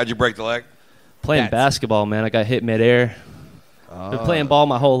 How'd you break the leg? Playing basketball, man. I got hit midair. Been playing ball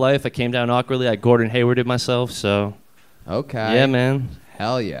my whole life. I came down awkwardly. I Gordon Haywarded myself, so. Okay. Yeah, man.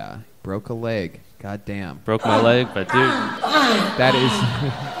 Hell yeah. Broke a leg. God damn. Broke my leg, but dude. That is.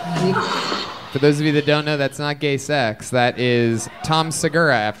 For those of you that don't know, that's not gay sex. That is Tom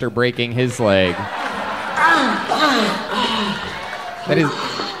Segura after breaking his leg. That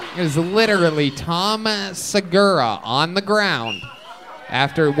is literally Tom Segura on the ground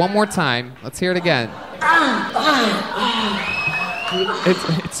after, one more time, let's hear it again.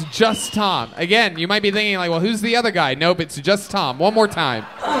 It's just Tom. Again, you might be thinking like, well, who's the other guy? Nope, it's just Tom. One more time.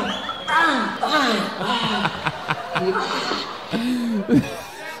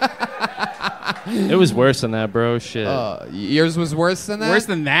 It was worse than that, bro. Shit. Yours was worse than that? Worse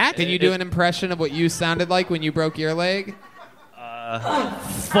than that? Can you do an impression of what you sounded like when you broke your leg?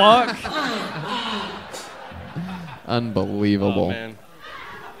 Fuck. Unbelievable. Oh, man.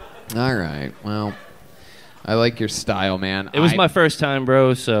 All right. Well, I like your style, man. It was my first time,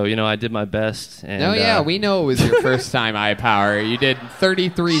 bro, so, I did my best. And, No, yeah, we know it was your first time, iPower. You did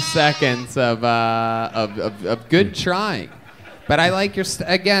 33 seconds of good trying. But I like your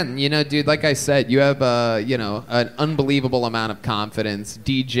again, dude, like I said, you have an unbelievable amount of confidence.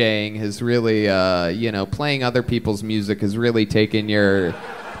 DJing has really playing other people's music has really taken your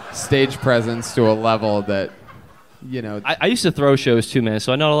stage presence to a level that I used to throw shows too, man,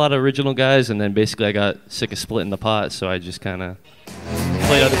 so I know a lot of original guys, and then basically I got sick of splitting the pot, so I just kind of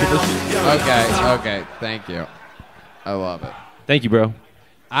played other people's shit. Okay, thank you. I love it. Thank you, bro.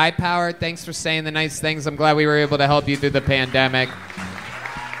 iPower, thanks for saying the nice things. I'm glad we were able to help you through the pandemic.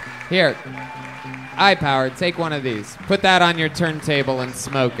 Here, iPower, take one of these. Put that on your turntable and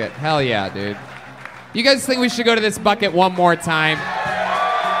smoke it. Hell yeah, dude. You guys think we should go to this bucket one more time?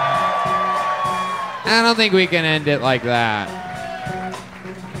 I don't think we can end it like that.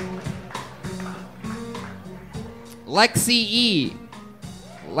 Lexi E.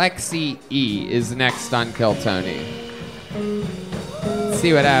 Lexi E is next on Kill Tony. Let's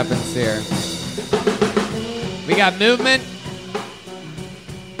see what happens here. We got movement.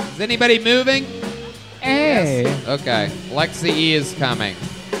 Is anybody moving? Hey. Yes. Okay. Lexi E is coming.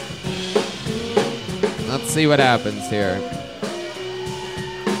 Let's see what happens here.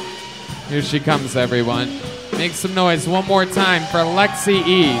 Here she comes, everyone. Make some noise one more time for Lexi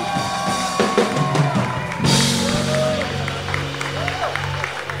E.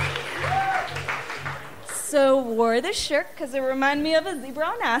 So wore this shirt because it reminded me of a zebra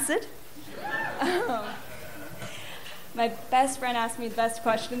on acid. My best friend asked me the best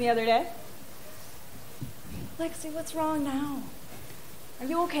question the other day. Lexi, what's wrong now? Are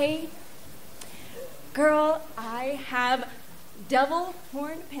you okay? Girl, I have devil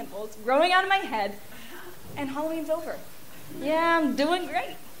horn pimples growing out of my head, and Halloween's over. Yeah, I'm doing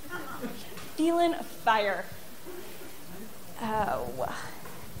great. Feeling fire. Oh.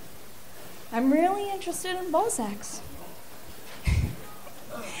 I'm really interested in ball sacks.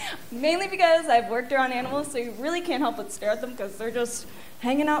 Mainly because I've worked around animals, so you really can't help but stare at them because they're just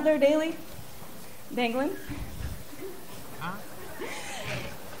hanging out there daily, dangling.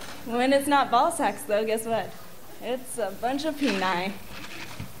 When it's not ball sacks, though, guess what? It's a bunch of peni.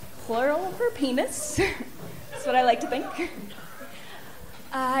 Plural for penis. That's what I like to think.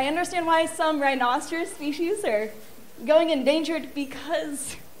 I understand why some rhinoceros species are going endangered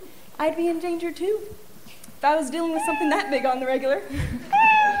because I'd be endangered too if I was dealing with something that big on the regular.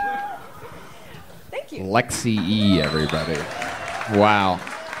 Thank you. Lexi E, everybody. Wow.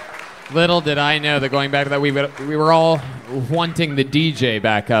 Little did I know that going back to that, we were all wanting the DJ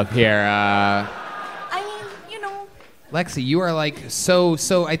back up here. I mean, you know. Lexi, you are like so.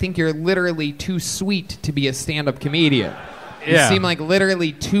 I think you're literally too sweet to be a stand-up comedian. You Yeah. seem like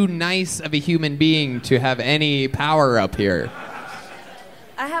literally too nice of a human being to have any power up here.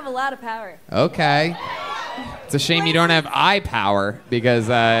 I have a lot of power. Okay. It's a shame you don't have eye power because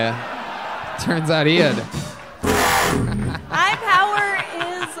turns out he had. Eye power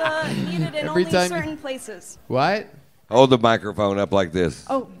is needed in Every only time certain places. What? Hold the microphone up like this.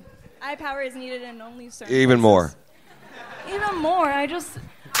 Oh, eye power is needed in only certain Even places. more. Even more. I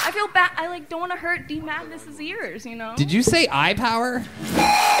feel bad. I don't want to hurt D. Madness's ears, you know? Did you say eye power?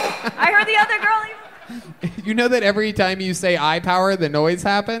 I heard the other girl. You know that every time you say eye power, the noise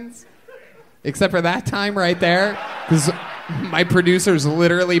happens? Except for that time right there? Because my producer's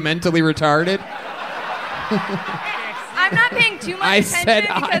literally mentally retarded. I'm not paying too much I attention said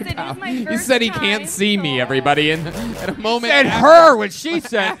because eye it is power. my first He said he time. can't see me, everybody. And at a moment said after, her when she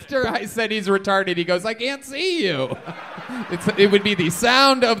said. After I said he's retarded, he goes, I can't see you. It would be the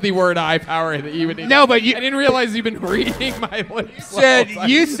sound of the word eye power that you would need. No, but you- I didn't realize you've been reading my lips. Said the whole time.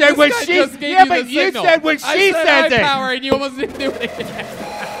 you said This when guy she- just gave yeah, you but the you signal. said when I she said said eye it. power and you almost didn't do it again.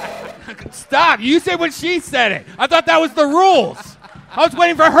 Stop. You said when she said it. I thought that was the rules. I was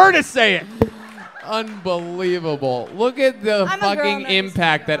waiting for her to say it. Unbelievable. Look at the I'm a girl, fucking not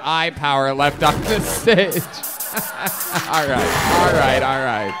impact that eye power left on the stage. All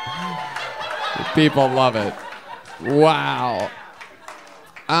right. People love it. Wow.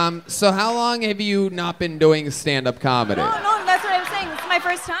 So how long have you not been doing stand-up comedy? No, that's what I was saying. It's my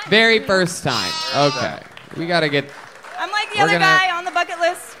first time. Very first time. Okay. We got to get... I'm like the We're other gonna- guy on the bucket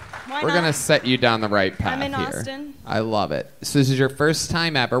list. Why We're not? going to set you down the right path I'm in here. Austin. I love it. So this is your first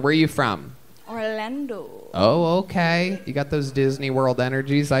time ever. Where are you from? Orlando. Oh, okay. You got those Disney World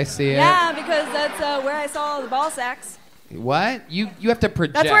energies. I see it. Yeah, because that's where I saw all the ball sacks. What? You have to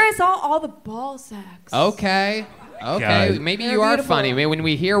project. That's where I saw all the ball sacks. Okay. God. Maybe They're you are beautiful. funny. Maybe when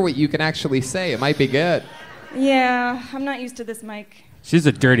we hear what you can actually say, it might be good. Yeah, I'm not used to this mic. She's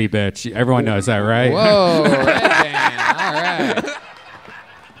a dirty bitch. Everyone knows that, right? Whoa, Redban. All right.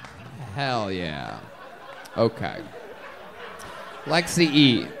 Hell yeah. Okay. Lexi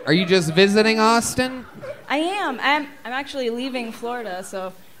E, are you just visiting Austin? I am. I'm actually leaving Florida,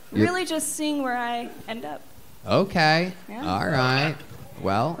 so really just seeing where I end up. Okay. Yeah. All right.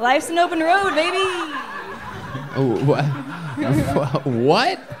 Well. Life's an open road, baby. Oh,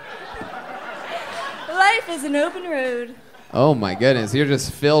 what? Life is an open road. Oh my goodness, you're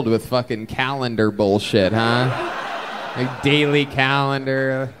just filled with fucking calendar bullshit, huh? Like daily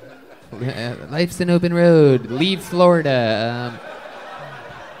calendar. Life's an open road. Leave Florida.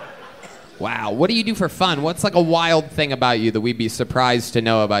 Wow, what do you do for fun? What's like a wild thing about you that we'd be surprised to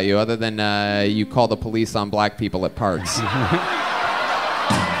know about you, other than you call the police on black people at parks?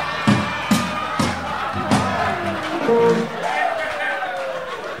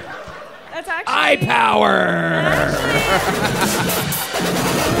 That's actually Eye power!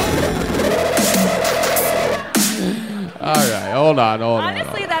 All right, hold on.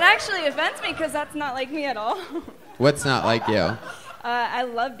 Honestly, that actually offends me because that's not like me at all. What's not like you? I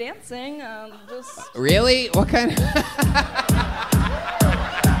love dancing. Just Really? What kind of...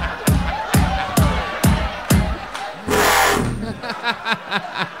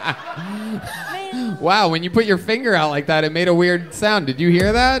 Wow, when you put your finger out like that, it made a weird sound. Did you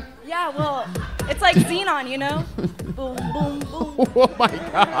hear that? Yeah, well, it's like Xenon, you know? Boom, boom, boom. Oh my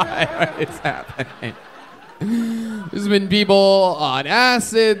God, what is happening? There's been people on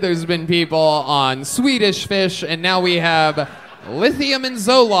acid, there's been people on Swedish fish, and now we have lithium and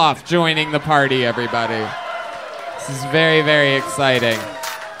Zoloft joining the party, everybody. This is very, very exciting.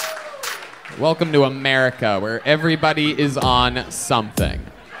 Welcome to America, where everybody is on something.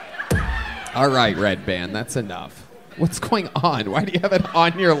 All right, Redban, that's enough. What's going on? Why do you have it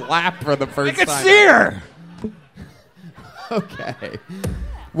on your lap for the first time? I can see her! Okay.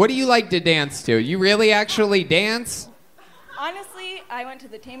 What do you like to dance to? You really actually dance? Honestly, I went to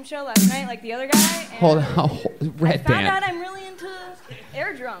the Tame show last night like the other guy. And Hold on, I found out Redban. I'm really into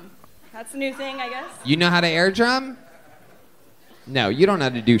air drum. That's the new thing, I guess. You know how to air drum? No, you don't know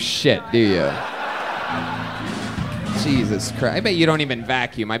how to do shit, do you? Jesus Christ. I bet you don't even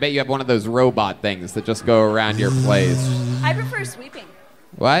vacuum. I bet you have one of those robot things that just go around your place. I prefer sweeping.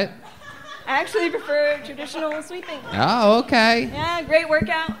 What? I actually prefer traditional sweeping. Oh, okay. Yeah, great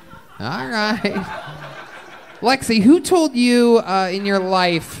workout. All right. Lexi, who told you in your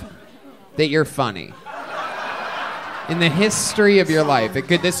life that you're funny? In the history of your life.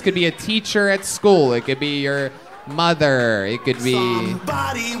 This could be a teacher at school. It could be your mother. It could be...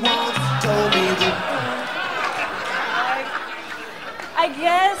 Somebody once told me I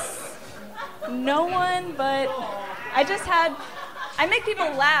guess no one, but I make people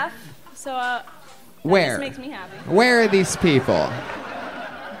laugh, so that Where? just makes me happy. Where are these people?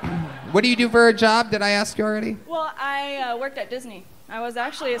 What do you do for a job? Did I ask you already? Well, I worked at Disney. I was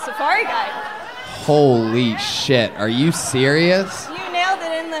actually a safari guide. Holy shit. Are you serious? You nailed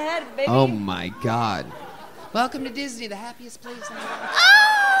it in the head, baby. Oh my God. Welcome to Disney, the happiest place in the world.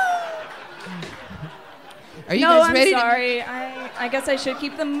 Are you no, guys ready? I'm sorry. I guess I should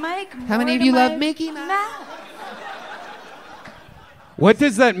keep the mic. How many of you love Mickey Mouse? What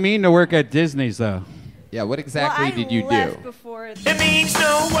does that mean to work at Disney's, though? Yeah, what exactly did you do? Before it means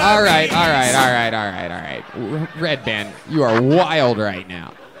no worries. All right. Redban, you are wild right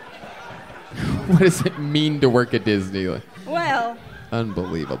now. What does it mean to work at Disney? Well,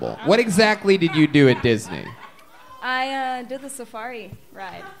 Unbelievable. What exactly did you do at Disney? I did the safari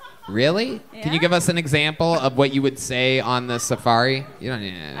ride. Really? Can you give us an example of what you would say on the safari? You don't.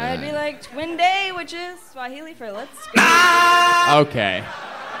 I'd be like Twin Day, which is Swahili for let's go. Okay.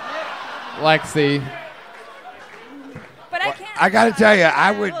 Lexi. But I can't. I got to tell you,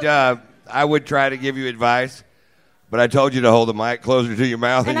 I would try to give you advice, but I told you to hold the mic closer to your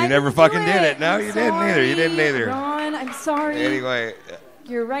mouth, and you never fucking did it. No, you didn't either. You didn't either. Ron, I'm sorry. Anyway.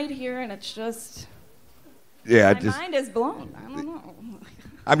 You're right here, and it's just. Yeah, my mind is blown. I don't know.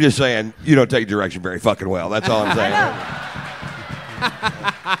 I'm just saying, you don't take direction very fucking well. That's all I'm saying.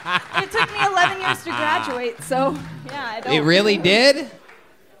 It took me 11 years to graduate, so yeah, I don't. It really did?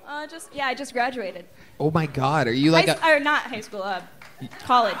 I just graduated. Oh my God, are you like or not high school,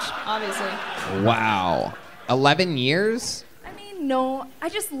 college, obviously. Wow. 11 years? I mean, no, I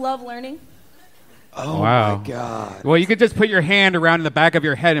just love learning. Oh Wow. my God. Well, you could just put your hand around the back of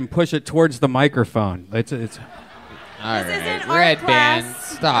your head and push it towards the microphone. It's. All This right, isn't art Redban,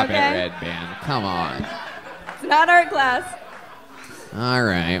 class, stop okay? it, Redban. Come on. It's not art class. All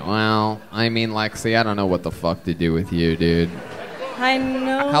right, well, I mean, Lexi, I don't know what the fuck to do with you, dude. I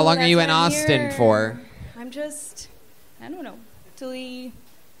know. How long are you that's in why I'm Austin here. for? I'm just, I don't know, till the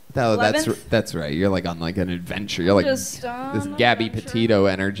Oh, 11th? that's right. You're like on like an adventure. You're like Just this on Gabby Petito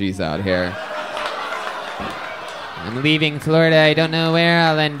energies out here. I'm leaving Florida. I don't know where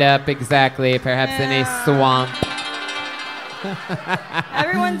I'll end up exactly. Perhaps in a swamp.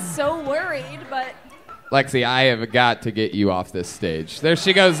 Everyone's so worried, but Lexi, I have got to get you off this stage. There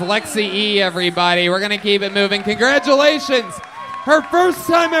she goes, Lexi E, everybody. We're going to keep it moving. Congratulations. Her first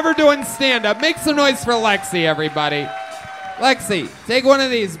time ever doing stand-up. Make some noise for Lexi, everybody. Lexi, take one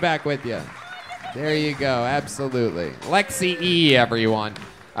of these back with you. There you go. Absolutely. Lexi E, everyone.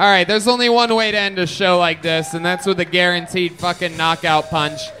 All right, there's only one way to end a show like this, and that's with a guaranteed fucking knockout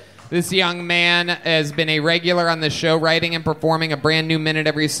punch. This young man has been a regular on the show, writing and performing a brand new minute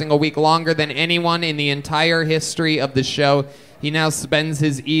every single week, longer than anyone in the entire history of the show. He now spends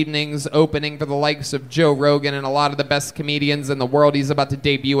his evenings opening for the likes of Joe Rogan and a lot of the best comedians in the world. He's about to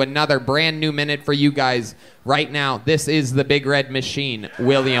debut another brand new minute for you guys right now. This is the Big Red Machine,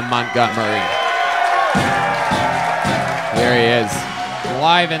 William Montgomery. There he is,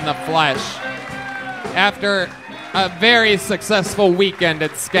 live in the flesh. After a very successful weekend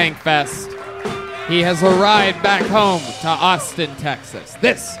at Skankfest, he has arrived back home to Austin, Texas.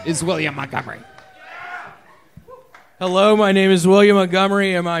 This is William Montgomery. Hello, my name is William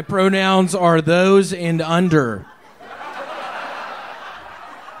Montgomery, and my pronouns are those and under.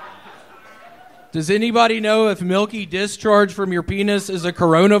 Does anybody know if milky discharge from your penis is a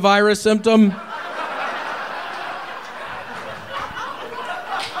coronavirus symptom?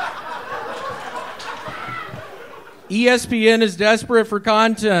 ESPN is desperate for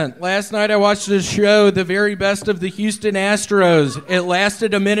content. Last night I watched a show, The Very Best of the Houston Astros. It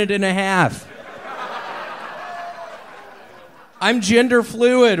lasted a minute and a half. I'm gender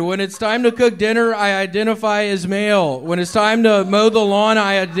fluid. When it's time to cook dinner, I identify as male. When it's time to mow the lawn,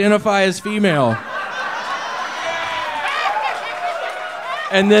 I identify as female.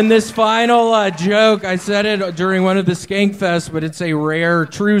 And then this final joke, I said it during one of the Skank Fest, but it's a rare,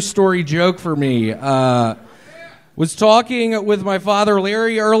 true story joke for me. Was talking with my father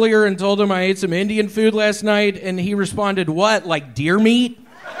Larry earlier and told him I ate some Indian food last night, and he responded, "What, like deer meat?"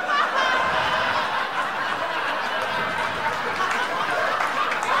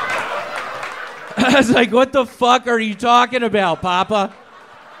 I was like, "What the fuck are you talking about, Papa?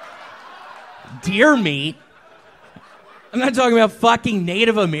 Deer meat? I'm not talking about fucking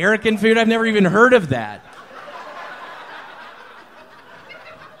Native American food. I've never even heard of that."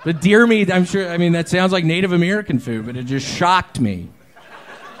 But deer meat, I'm sure, I mean, that sounds like Native American food, but it just shocked me.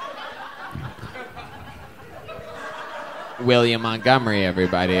 William Montgomery,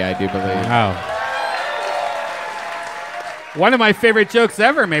 everybody, I do believe. Wow. One of my favorite jokes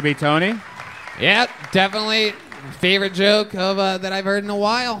ever, maybe, Tony. Yeah, definitely favorite joke of that I've heard in a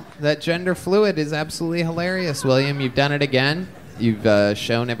while. That gender fluid is absolutely hilarious, William. You've done it again. You've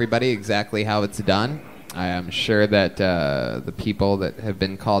shown everybody exactly how it's done. I am sure that the people that have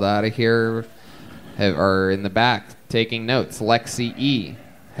been called out of here are in the back taking notes. Lexi E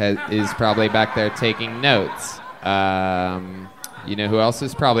is probably back there taking notes. You know who else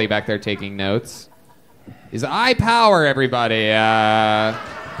is probably back there taking notes? Is iPower, everybody.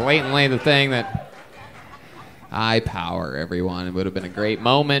 Blatantly the thing that iPower, everyone. It would have been a great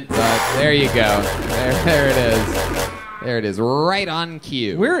moment, but there you go. There it is. There it is, right on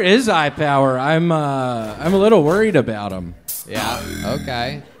cue. Where is iPower? I'm a little worried about him. Yeah,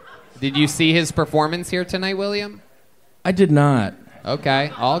 okay. Did you see his performance here tonight, William? I did not.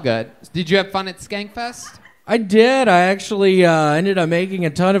 Okay, all good. Did you have fun at Skankfest? I did. I actually ended up making a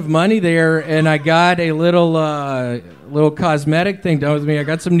ton of money there, and I got a little cosmetic thing done with me. I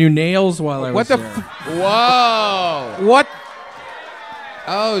got some new nails while I was there. Whoa! What?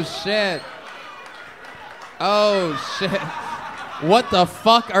 Oh, shit. Oh, shit. What the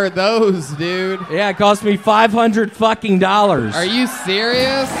fuck are those, dude? Yeah, it cost me $500 fucking dollars. Are you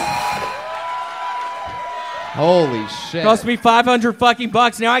serious? Holy shit. It cost me $500 fucking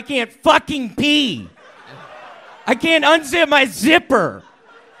bucks. Now I can't fucking pee. I can't unzip my zipper.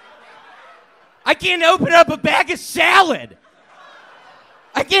 I can't open up a bag of salad.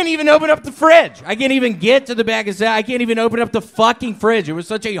 I can't even open up the fridge. I can't even get to the bag of salad. I can't even open up the fucking fridge. It was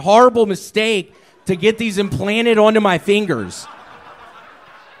such a horrible mistake to get these implanted onto my fingers.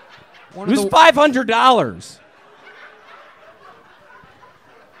 It was $500.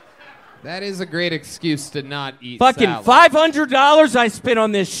 That is a great excuse to not eat Fucking salad. $500 I spent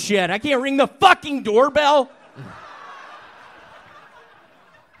on this shit. I can't ring the fucking doorbell.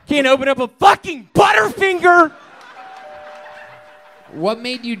 Can't open up a fucking Butterfinger. What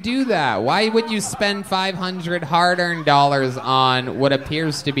made you do that? Why would you spend $500 hard-earned dollars on what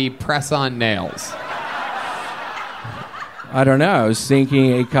appears to be press-on nails? I don't know. I was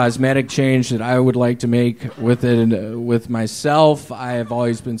thinking a cosmetic change that I would like to make with it with myself. I have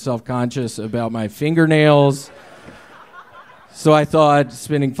always been self-conscious about my fingernails. So I thought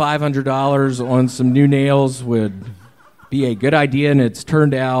spending $500 on some new nails would be a good idea, and it's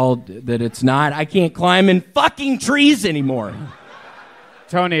turned out that it's not. I can't climb in fucking trees anymore.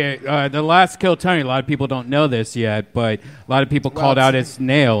 Tony, the last Kill Tony, a lot of people don't know this yet, but a lot of people called out his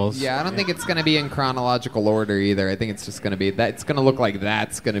nails. Yeah, I don't think it's going to be in chronological order either. I think it's just going to be that. It's going to look like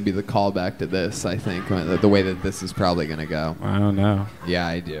that's going to be the callback to this, I think, the way that this is probably going to go. I don't know. Yeah,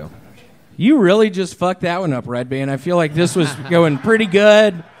 I do. You really just fucked that one up, Redban. I feel like this was going pretty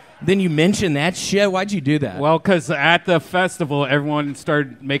good. Then you mentioned that shit. Why'd you do that? Well, because at the festival, everyone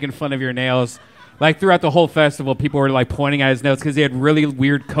started making fun of your nails. Like, throughout the whole festival, people were, like, pointing at his nails because he had really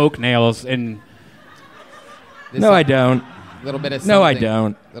weird Coke nails. And no, I don't. Little bit of something. No, I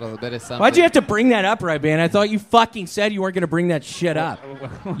don't. Little bit of something. Why'd you have to bring that up, Redban? I thought you fucking said you weren't going to bring that shit up.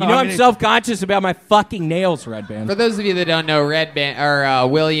 You know I'm self-conscious about my fucking nails, Redban. For those of you that don't know,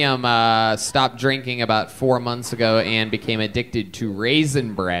 William stopped drinking about 4 months ago and became addicted to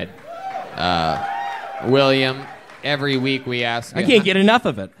raisin bread. William, Every week we ask. I can't get enough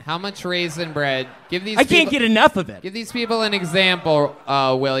of it. How much raisin bread? Give these. I can't get enough of it. Give these people an example,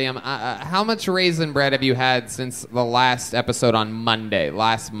 William. How much raisin bread have you had since the last episode on Monday?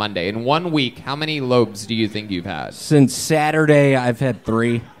 Last Monday, in 1 week, how many loaves do you think you've had? Since Saturday, I've had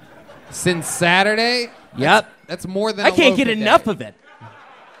 3. Since Saturday? Yep. That's more than. I can't get enough of it.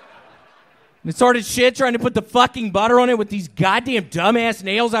 And started shit trying to put the fucking butter on it with these goddamn dumbass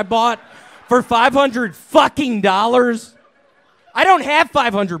nails I bought for $500 fucking dollars. I don't have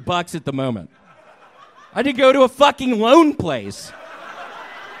 $500 at the moment. I had to go to a fucking loan place.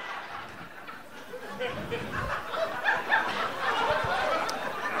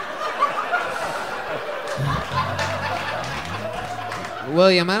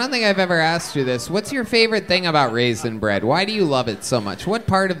 William, I don't think I've ever asked you this. What's your favorite thing about raisin bread? Why do you love it so much? What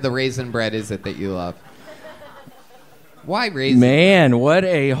part of the raisin bread is it that you love? Why raisin? Man, what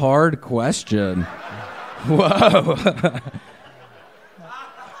a hard question. Whoa.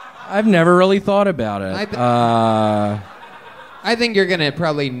 I've never really thought about it. I think you're going to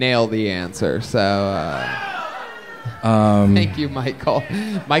probably nail the answer, so... Thank you, Michael.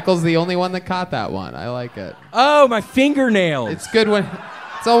 Michael's the only one that caught that one. I like it. Oh, my fingernails. It's good when...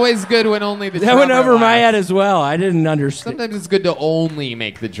 It's always good when only the that drummer went over laughs. my head as well. I didn't understand. Sometimes it's good to only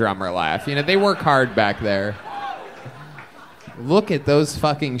make the drummer laugh. You know, they work hard back there. Look at those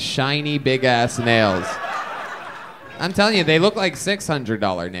fucking shiny, big-ass nails. I'm telling you, they look like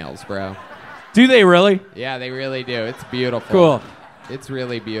 $600 nails, bro. Do they really? Yeah, they really do. It's beautiful. Cool. It's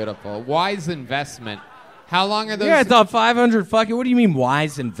really beautiful. Wise investment. How long are those? Yeah, I thought 500 fucking... What do you mean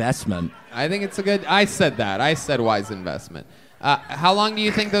wise investment? I think it's a good... I said that. I said wise investment. How long do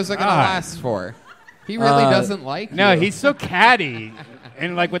you think those are going to last for? He really doesn't like No, you. he's so catty.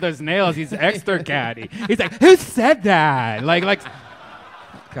 And like with those nails, he's extra catty. He's like, who said that? Like,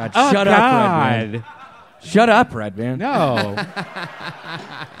 God, oh, shut up, Redban. Shut up, Redban. No.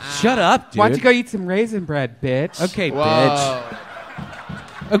 Shut up, dude. Why don't you go eat some raisin bread, bitch? Okay, Whoa. bitch.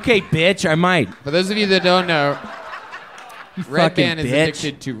 Okay, bitch, I might. For those of you that don't know, fucking Redban is bitch.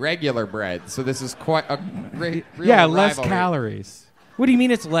 addicted to regular bread, so this is quite a real less rivalry. calories. What do you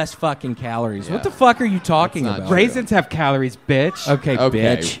mean it's less fucking calories? What the fuck are you talking That's not about? true. Raisins have calories, bitch. Okay,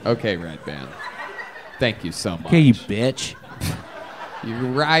 bitch. Okay, Redban. Thank you so much. Okay, you bitch.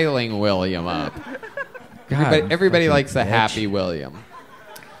 You're riling William up. God, Everybody fucking likes a bitch. happy William.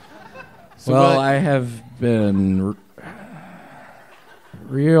 So Well, what- I have been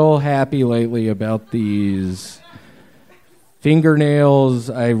real happy lately about these fingernails.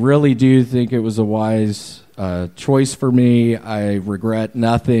 I really do think it was a wise choice for me. I regret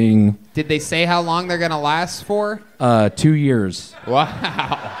nothing. Did they say how long they're going to last for? 2 years.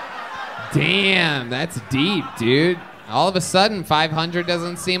 Wow. Damn, that's deep, dude. All of a sudden, 500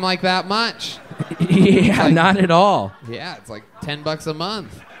 doesn't seem like that much. Yeah, not at all. Yeah, it's like $10 a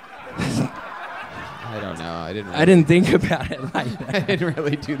month. I don't know. I didn't think about it like that. I didn't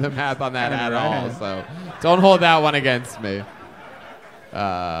really do the math on that at all, so don't hold that one against me.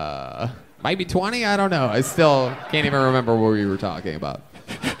 Might be 20, I don't know. I still can't even remember what we were talking about.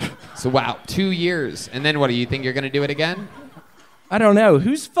 So wow, 2 years. And then what, do you think you're going to do it again? I don't know.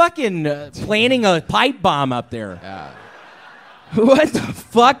 Who's fucking planning a pipe bomb up there? Yeah. What the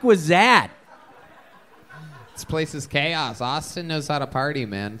fuck was that? This place is chaos. Austin knows how to party,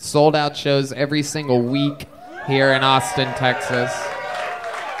 man. Sold out shows every single week here in Austin, Texas.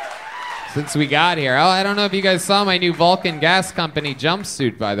 Since we got here. Oh, I don't know if you guys saw my new Vulcan Gas Company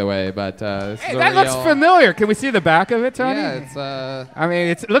jumpsuit, by the way, but this Hey, is a that looks real- familiar. Can we see the back of it, Tony? Yeah, it's I mean,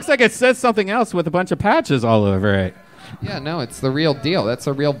 it looks like it says something else with a bunch of patches all over it. yeah, no, it's the real deal. That's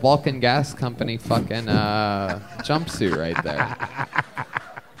a real Vulcan Gas Company fucking jumpsuit right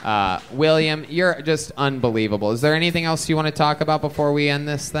there. William, you're just unbelievable. Is there anything else you want to talk about before we end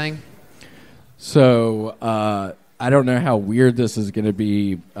this thing? So, I don't know how weird this is going to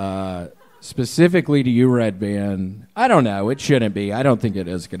be specifically to you, Redban. I don't know. It shouldn't be. I don't think it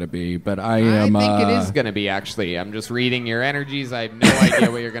is going to be, but I am... I think it is going to be, actually. I'm just reading your energies. I have no idea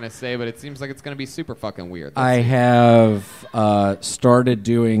what you're going to say, but it seems like it's going to be super fucking weird. I have started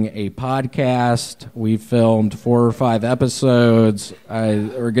doing a podcast. We filmed 4 or 5 episodes.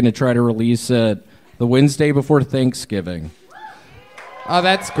 We're going to try to release it the Wednesday before Thanksgiving. Oh,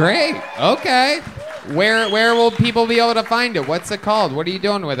 that's great. Okay. Where will people be able to find it? What's it called? What are you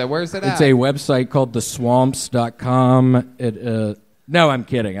doing with it? Where's it at? It's a website called theswamps.com. No, I'm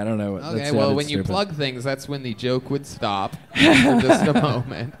kidding. I don't know. Okay, well, when you plug things, that's when the joke would stop for just a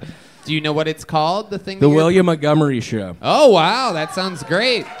moment. Do you know what it's called? The thing. The William Montgomery Show. Oh, wow. That sounds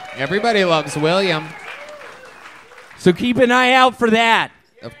great. Everybody loves William. So keep an eye out for that.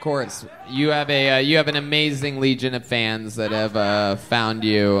 Of course, you have an amazing legion of fans that have found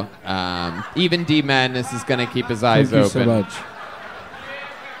you. Even D Madness is going to keep his eyes Thank you open. so much.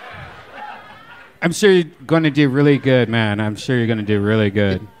 I'm sure you're going to do really good, man. I'm sure you're going to do really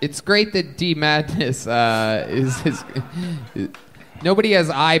good. It's great that D Madness is nobody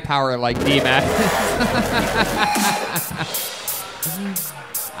has eye power like D Madness.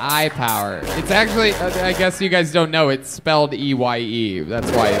 Eye power. It's actually, I guess you guys don't know, it's spelled E-Y-E.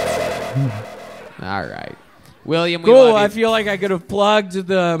 That's why it's... All right. William, we Cool. love you. I feel like I could have plugged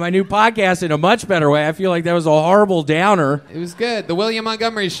my new podcast in a much better way. I feel like that was a horrible downer. It was good. The William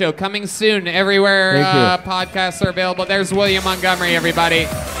Montgomery Show coming soon everywhere Thank you. podcasts are available. There's William Montgomery, everybody.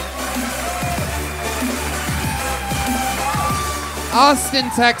 Austin,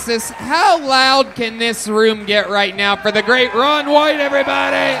 Texas. How loud can this room get right now for the great Ron White,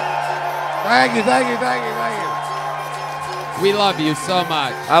 everybody? Thank you, thank you, thank you, thank you. We love you so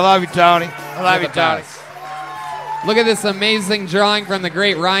much. I love you, Tony. I love You're you, the Tony. best. Look at this amazing drawing from the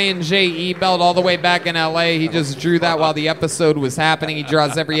great Ryan J. Ebelt all the way back in L.A. He just drew that while the episode was happening. He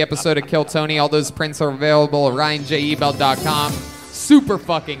draws every episode of Kill Tony. All those prints are available at ryanjebelt.com. Super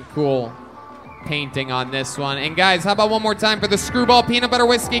fucking cool painting on this one. And guys, how about one more time for the Screwball Peanut Butter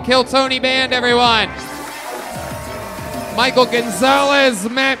Whiskey Kill Tony Band, everyone? Michael Gonzales,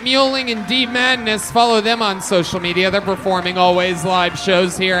 Matt Muehling, and D Madness. Follow them on social media. They're performing always live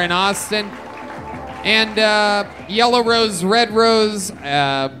shows here in Austin. And Yellow Rose, Red Rose,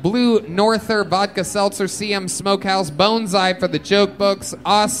 Blue Norther, Vodka Seltzer, CM Smokehouse, Bones Eye for the joke books.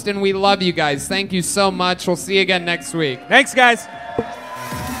 Austin, we love you guys. Thank you so much. We'll see you again next week. Thanks, guys.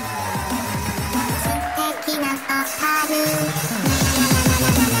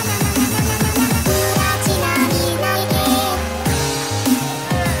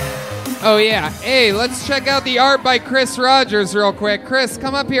 Oh, yeah. Hey, let's check out the art by Chris Rogers real quick. Chris,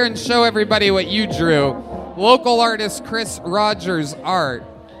 come up here and show everybody what you drew. Local artist Chris Rogers art.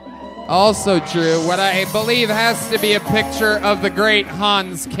 Also drew what I believe has to be a picture of the great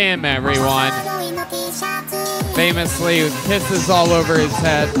Hans Kim, everyone. Famously, with kisses all over his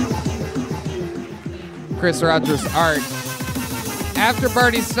head. Chris Rogers art. After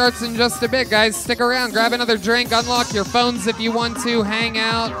party starts in just a bit, guys. Stick around, grab another drink, unlock your phones if you want to, hang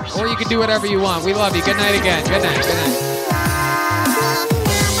out, or you can do whatever you want. We love you. Good night again. Good night. Good night.